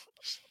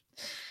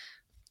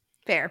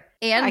 Fair.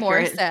 Anne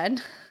Moore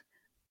said,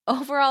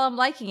 overall, I'm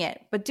liking it,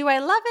 but do I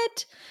love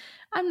it?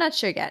 I'm not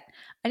sure yet.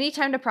 I need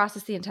time to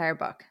process the entire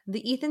book.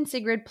 The Ethan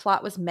Sigrid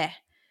plot was meh.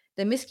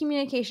 The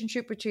miscommunication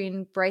troop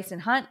between Bryce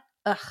and Hunt,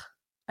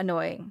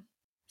 annoying.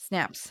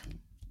 Snaps.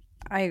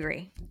 I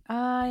agree.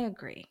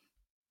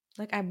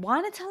 Like, I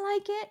wanted to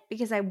like it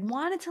because I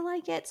wanted to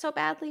like it so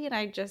badly,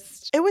 and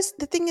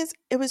the thing is,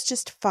 it was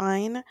just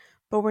fine,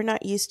 but we're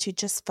not used to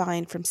just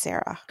fine from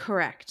Sarah.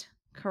 Correct.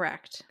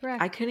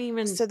 I couldn't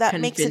even so that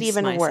makes it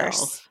even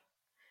worse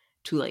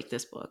to like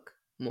this book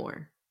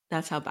more.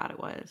 That's how bad it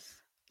was.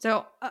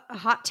 So a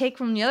hot take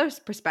from the other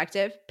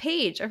perspective,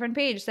 our friend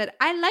Paige said,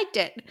 I liked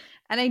it.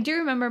 And I do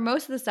remember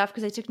most of the stuff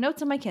because I took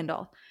notes on my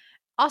Kindle.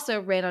 Also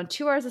ran on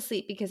 2 hours of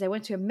sleep because I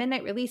went to a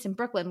midnight release in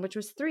Brooklyn, which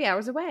was 3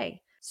 hours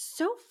away.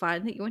 So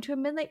fun that you went to a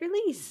midnight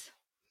release.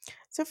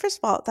 So first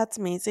of all, that's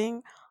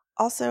amazing.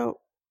 Also,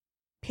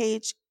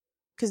 Paige,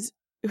 because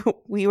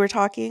we were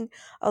talking,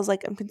 I was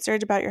like, I'm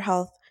concerned about your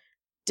health.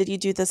 Did you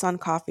do this on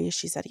coffee?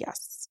 She said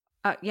yes.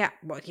 Yeah.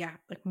 Well, yeah.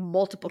 Like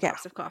multiple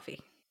cups of coffee.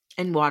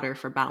 And water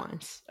for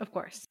balance. Of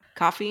course.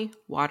 Coffee,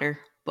 water,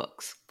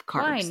 books,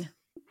 carbs.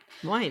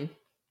 Wine.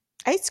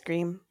 Ice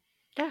cream.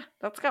 Yeah,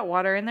 that's got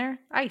water in there.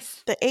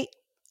 Ice. The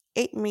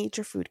eight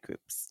major food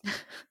groups.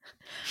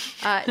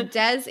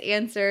 Des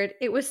answered,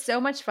 it was so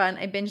much fun.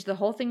 I binged the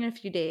whole thing in a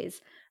few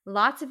days.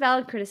 Lots of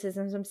valid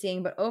criticisms I'm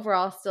seeing, but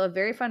overall still a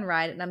very fun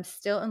ride, and I'm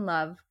still in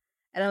love.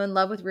 And I'm in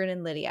love with Rune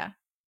and Lydia.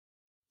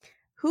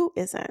 Who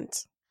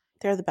isn't?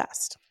 They're the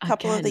best.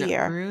 Couple of the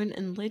year. Rune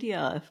and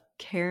Lydia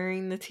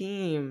carrying the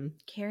team.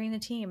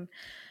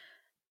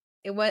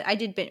 It was. I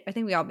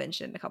think we all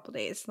binged it in a couple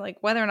days. Like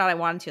whether or not I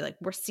wanted to, like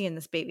we're seeing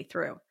this baby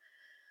through.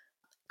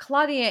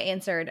 Claudia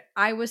answered,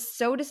 I was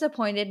so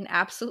disappointed and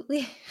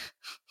absolutely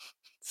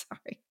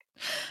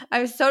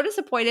I was so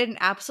disappointed and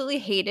absolutely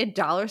hated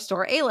Dollar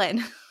Store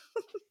Aelin.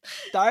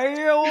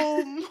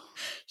 Damn.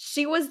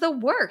 She was the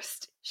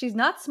worst. She's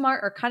not smart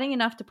or cunning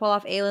enough to pull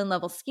off Aelin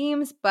level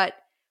schemes, but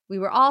we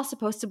were all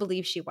supposed to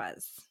believe she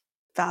was.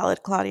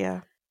 Valid,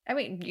 Claudia. I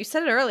mean, you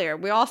said it earlier.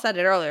 We all said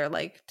it earlier.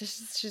 Like,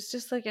 she's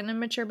just like an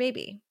immature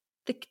baby.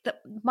 The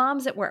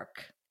mom's at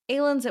work.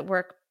 Aelin's at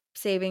work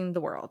saving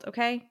the world,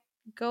 okay?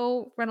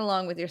 Go run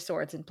along with your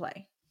swords and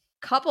play.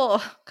 Couple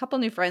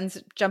new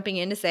friends jumping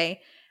in to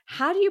say,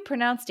 how do you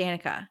pronounce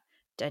Danica?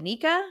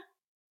 Danica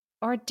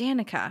or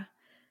Danica?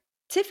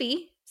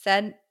 Tiffy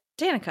said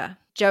Danica.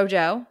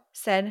 Jojo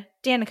said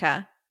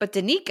Danica. But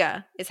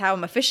Danica is how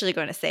I'm officially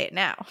going to say it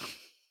now.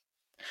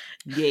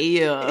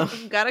 Yeah.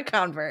 Got to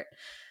convert.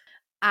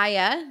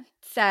 Danica.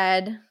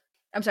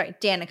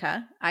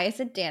 Aya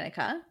said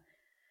Danica.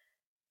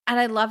 And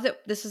I love that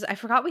I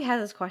forgot we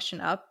had this question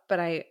up, but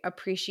I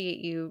appreciate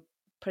you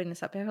putting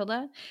this up here,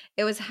 Hilda.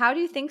 It was, how do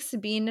you think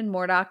Sabine and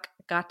Mordok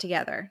got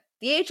together?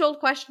 The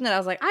age-old question that I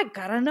was like, I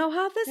gotta know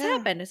how this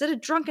happened. Is it a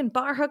drunken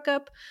bar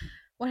hookup?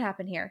 What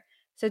happened here?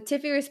 So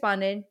Tiffy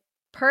responded,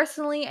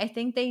 personally, I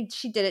think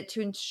she did it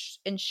to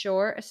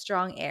ensure a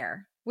strong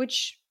heir,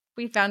 which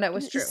we found out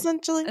was true.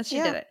 Essentially, and she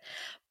did it.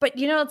 But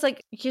it's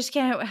like, you just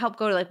can't help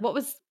go to like, what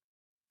was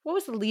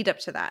the lead up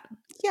to that?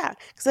 Yeah,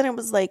 because then it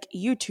was like,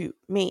 you two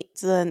mate.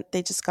 So then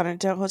they just got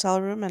into a hotel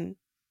room and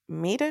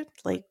made it.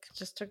 Like,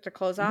 just took their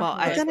clothes off. Well,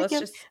 let's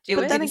just do it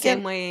would it. be the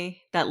same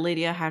way that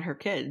Lydia had her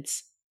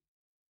kids.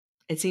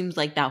 It seems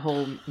like that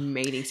whole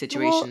mating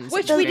situation,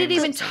 which we didn't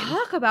even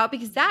talk about,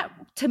 because that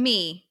to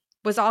me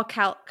was all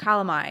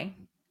Calamai,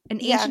 an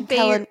ancient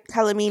Calamini.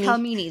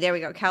 Calamini. There we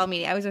go,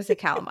 Calamini. I was going to say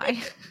Calamai.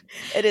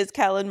 It is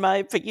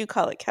Calamai, but you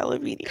call it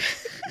Calamini.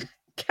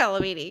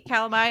 Calamini,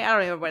 Calamai. I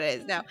don't even know what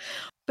it is now.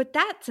 But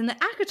that's in the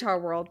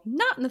ACOTAR world,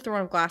 not in the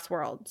Throne of Glass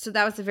world. So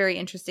that was a very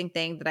interesting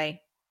thing that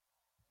I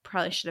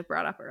probably should have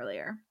brought up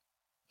earlier.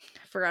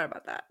 I forgot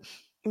about that.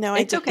 No,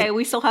 it's okay.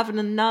 We still have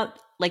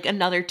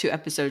another 2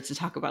 episodes to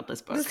talk about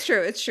this book.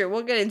 It's true.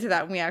 We'll get into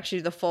that when we actually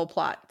do the full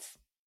plots.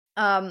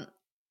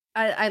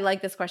 I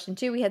like this question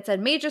too. We had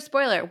said, major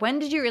spoiler, when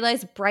did you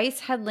realize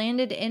Bryce had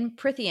landed in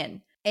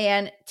Prythian?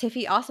 And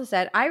Tiffy also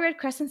said, I read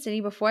Crescent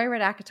City before I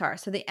read ACOTAR,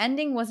 so the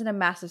ending wasn't a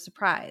massive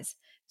surprise.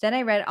 Then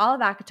I read all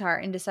of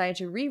ACOTAR and decided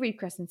to reread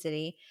Crescent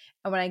City,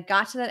 and when I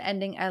got to that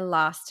ending, I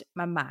lost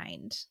my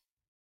mind.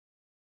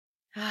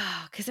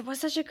 Because it was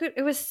so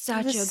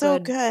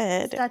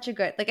good. Such a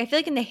good. Like, I feel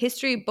like in the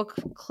history of book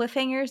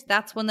cliffhangers,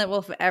 that's one that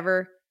will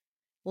forever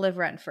live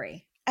rent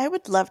free. I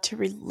would love to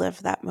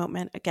relive that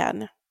moment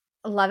again.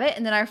 Love it.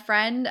 And then our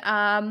friend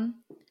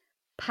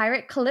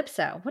Pirate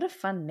Calypso, what a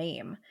fun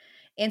name,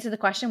 answered the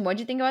question, what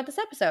did you think about this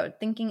episode?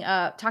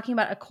 Talking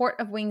about A Court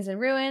of Wings and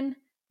Ruin,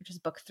 which is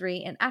book 3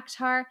 in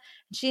ACOTAR. And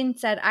she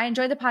said, I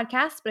enjoyed the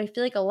podcast, but I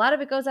feel like a lot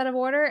of it goes out of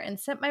order and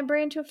sent my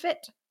brain to a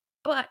fit.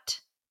 But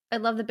I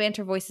love the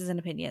banter, voices, and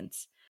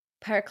opinions.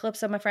 Pirate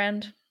Calypso, my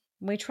friend,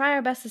 we try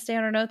our best to stay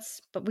on our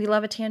notes, but we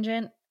love a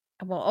tangent,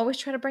 and we'll always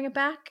try to bring it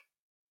back.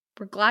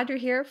 We're glad you're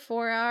here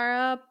for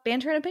our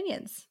banter and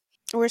opinions.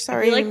 We're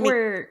sorry. I feel like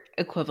we're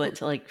equivalent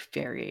to like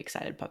very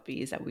excited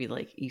puppies that we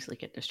like easily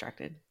get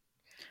distracted.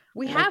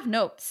 We have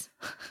notes.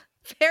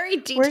 Very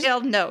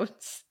detailed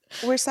notes.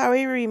 We're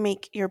sorry we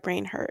make your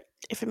brain hurt.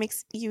 If it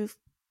makes you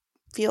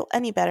feel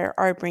any better,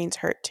 our brains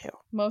hurt too.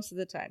 Most of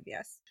the time,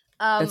 yes.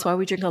 That's why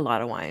we drink a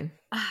lot of wine.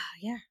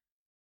 Yeah.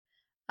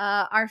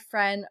 Our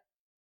friend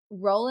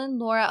Roland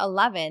Laura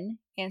 11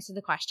 answered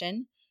the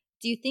question,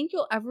 do you think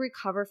you'll ever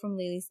recover from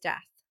Lily's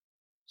death?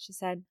 She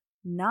said,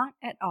 not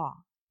at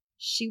all.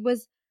 She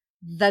was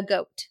the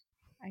GOAT.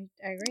 I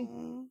agree.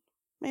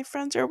 My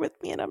friends are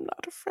with me and I'm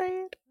not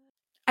afraid.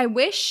 I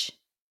wish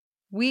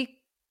we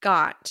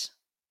got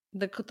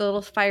the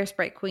little fire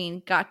sprite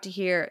queen got to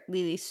hear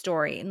Lily's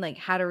story and like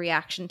had a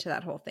reaction to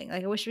that whole thing.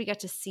 Like, I wish we got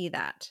to see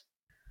that.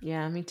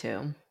 Yeah, me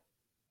too.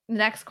 The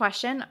next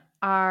question,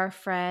 our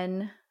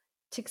friend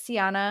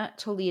Tixiana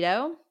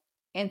Toledo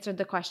answered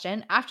the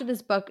question. After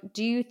this book,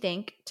 do you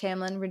think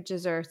Tamlin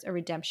deserves a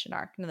redemption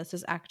arc? Now, this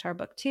is ACOTAR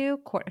book 2,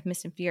 Court of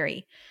Mist and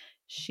Fury.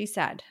 She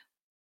said,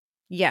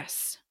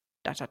 yes, ...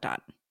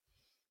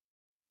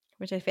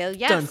 Which I failed.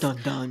 Yes. Dun,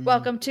 dun, dun.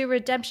 Welcome to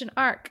Redemption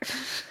Arc.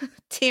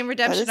 Team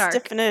Redemption Arc. That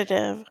is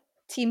definitive.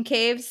 Team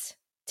Caves,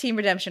 Team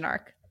Redemption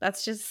Arc.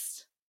 That's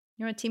just,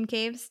 you know what Team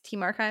Caves?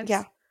 Team Archives?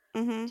 Yeah.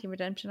 Mm-hmm. Team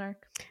Redemption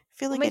Arc. I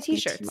feel like it's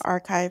Team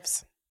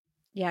Archives.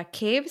 Yeah,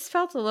 Caves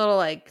felt a little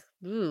like,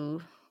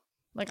 ooh.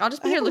 Like, I'll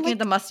just be here looking at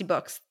the musty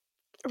books.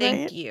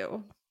 Thank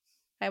you.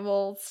 I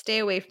will stay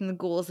away from the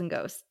ghouls and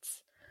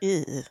ghosts.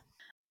 Ew.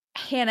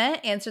 Hannah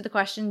answered the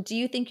question, do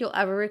you think you'll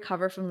ever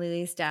recover from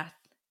Lily's death?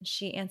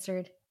 She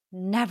answered,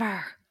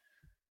 never.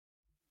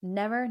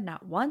 Never,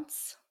 not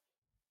once.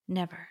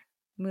 Never.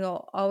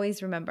 We'll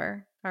always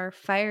remember our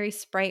fiery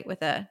sprite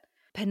with a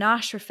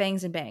panache for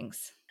fangs and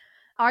bangs.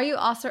 Are you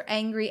also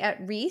angry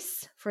at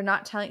Rhys for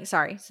not telling...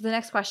 Sorry. So the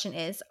next question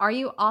is, are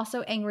you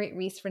also angry at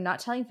Rhys for not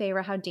telling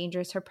Feyre how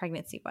dangerous her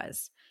pregnancy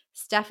was?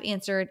 Steph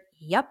answered,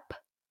 yep.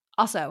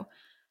 Also,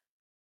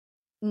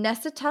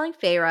 Nesta telling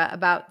Feyre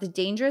about the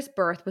dangerous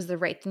birth was the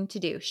right thing to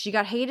do. She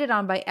got hated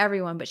on by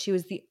everyone, but she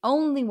was the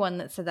only one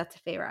that said that to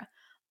Feyre.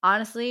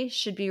 Honestly,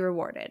 should be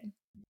rewarded.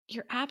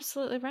 You're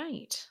absolutely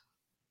right.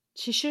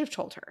 She should have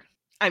told her.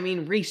 I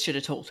mean, Rhys should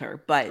have told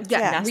her, but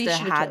Nesta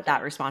had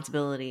that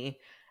responsibility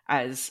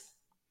as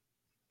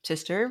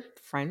sister,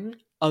 friend,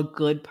 a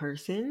good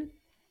person.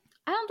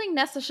 I don't think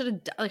Nesta should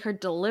have, like, her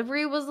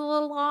delivery was a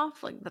little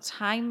off, like the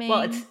timing.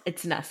 Well,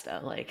 it's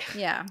Nesta, like.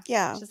 Yeah.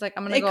 She's like,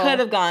 I'm gonna go. It could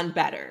have gone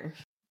better.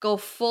 Go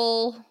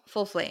full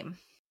flame.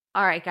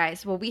 All right,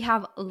 guys. Well, we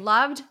have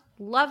loved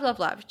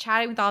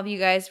chatting with all of you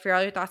guys for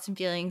all your thoughts and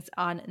feelings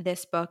on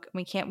this book.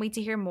 We can't wait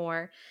to hear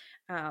more.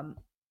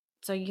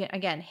 So you can,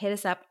 again, hit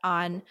us up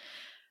on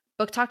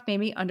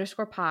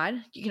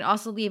BookTalkMaybe_pod. You can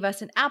also leave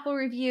us an Apple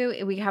review.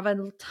 We have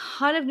a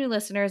ton of new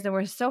listeners, and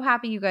we're so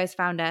happy you guys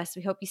found us.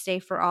 We hope you stay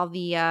for all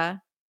the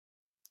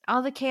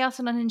all the chaos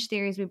and unhinged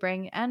theories we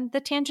bring, and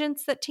the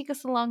tangents that take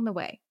us along the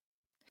way.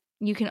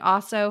 You can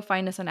also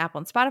find us on Apple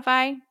and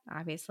Spotify,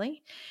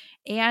 obviously.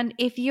 And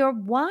if you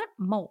want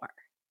more,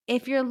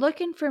 if you're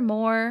looking for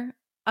more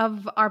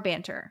of our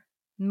banter,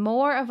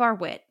 more of our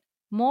wit,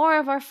 more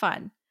of our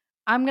fun,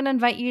 I'm going to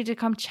invite you to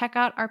come check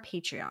out our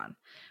Patreon,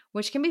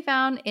 which can be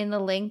found in the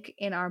link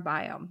in our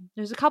bio.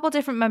 There's a couple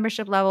different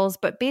membership levels,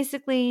 but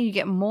basically you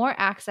get more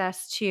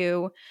access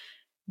to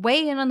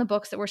weigh in on the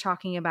books that we're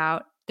talking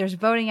about. There's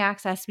voting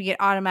access. We get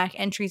automatic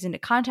entries into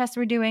contests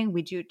we're doing.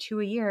 We do 2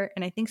 a year.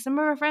 And I think some of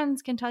our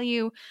friends can tell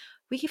you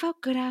we give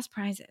out good-ass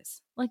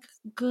prizes. Like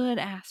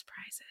good-ass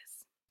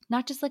prizes.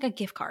 Not just like a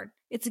gift card.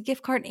 It's a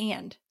gift card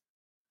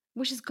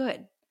which is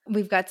good.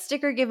 We've got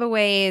sticker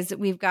giveaways.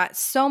 We've got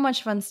so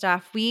much fun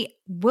stuff. We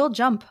will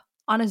jump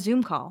on a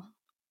Zoom call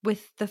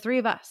with the 3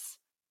 of us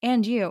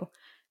and you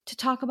to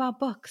talk about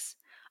books.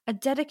 A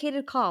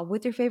dedicated call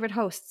with your favorite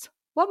hosts.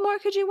 What more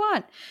could you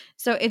want?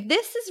 So if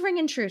this is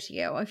ringing true to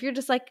you, if you're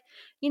just like,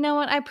 you know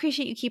what, I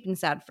appreciate you keeping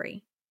this ad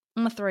free,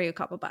 I'm going to throw you a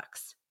couple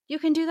bucks. You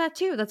can do that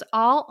too. That's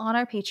all on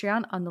our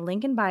Patreon on the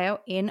link in bio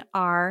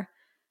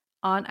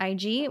on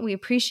IG. We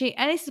appreciate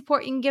any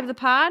support you can give the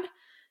pod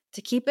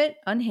to keep it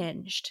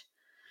unhinged.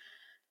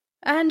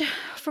 And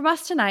from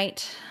us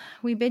tonight,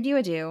 we bid you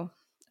adieu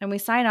and we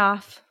sign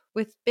off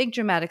with big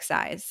dramatic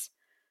sighs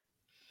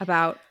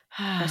about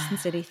Crescent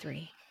City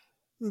 3.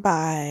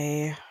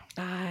 Bye.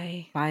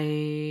 Bye.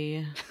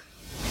 Bye.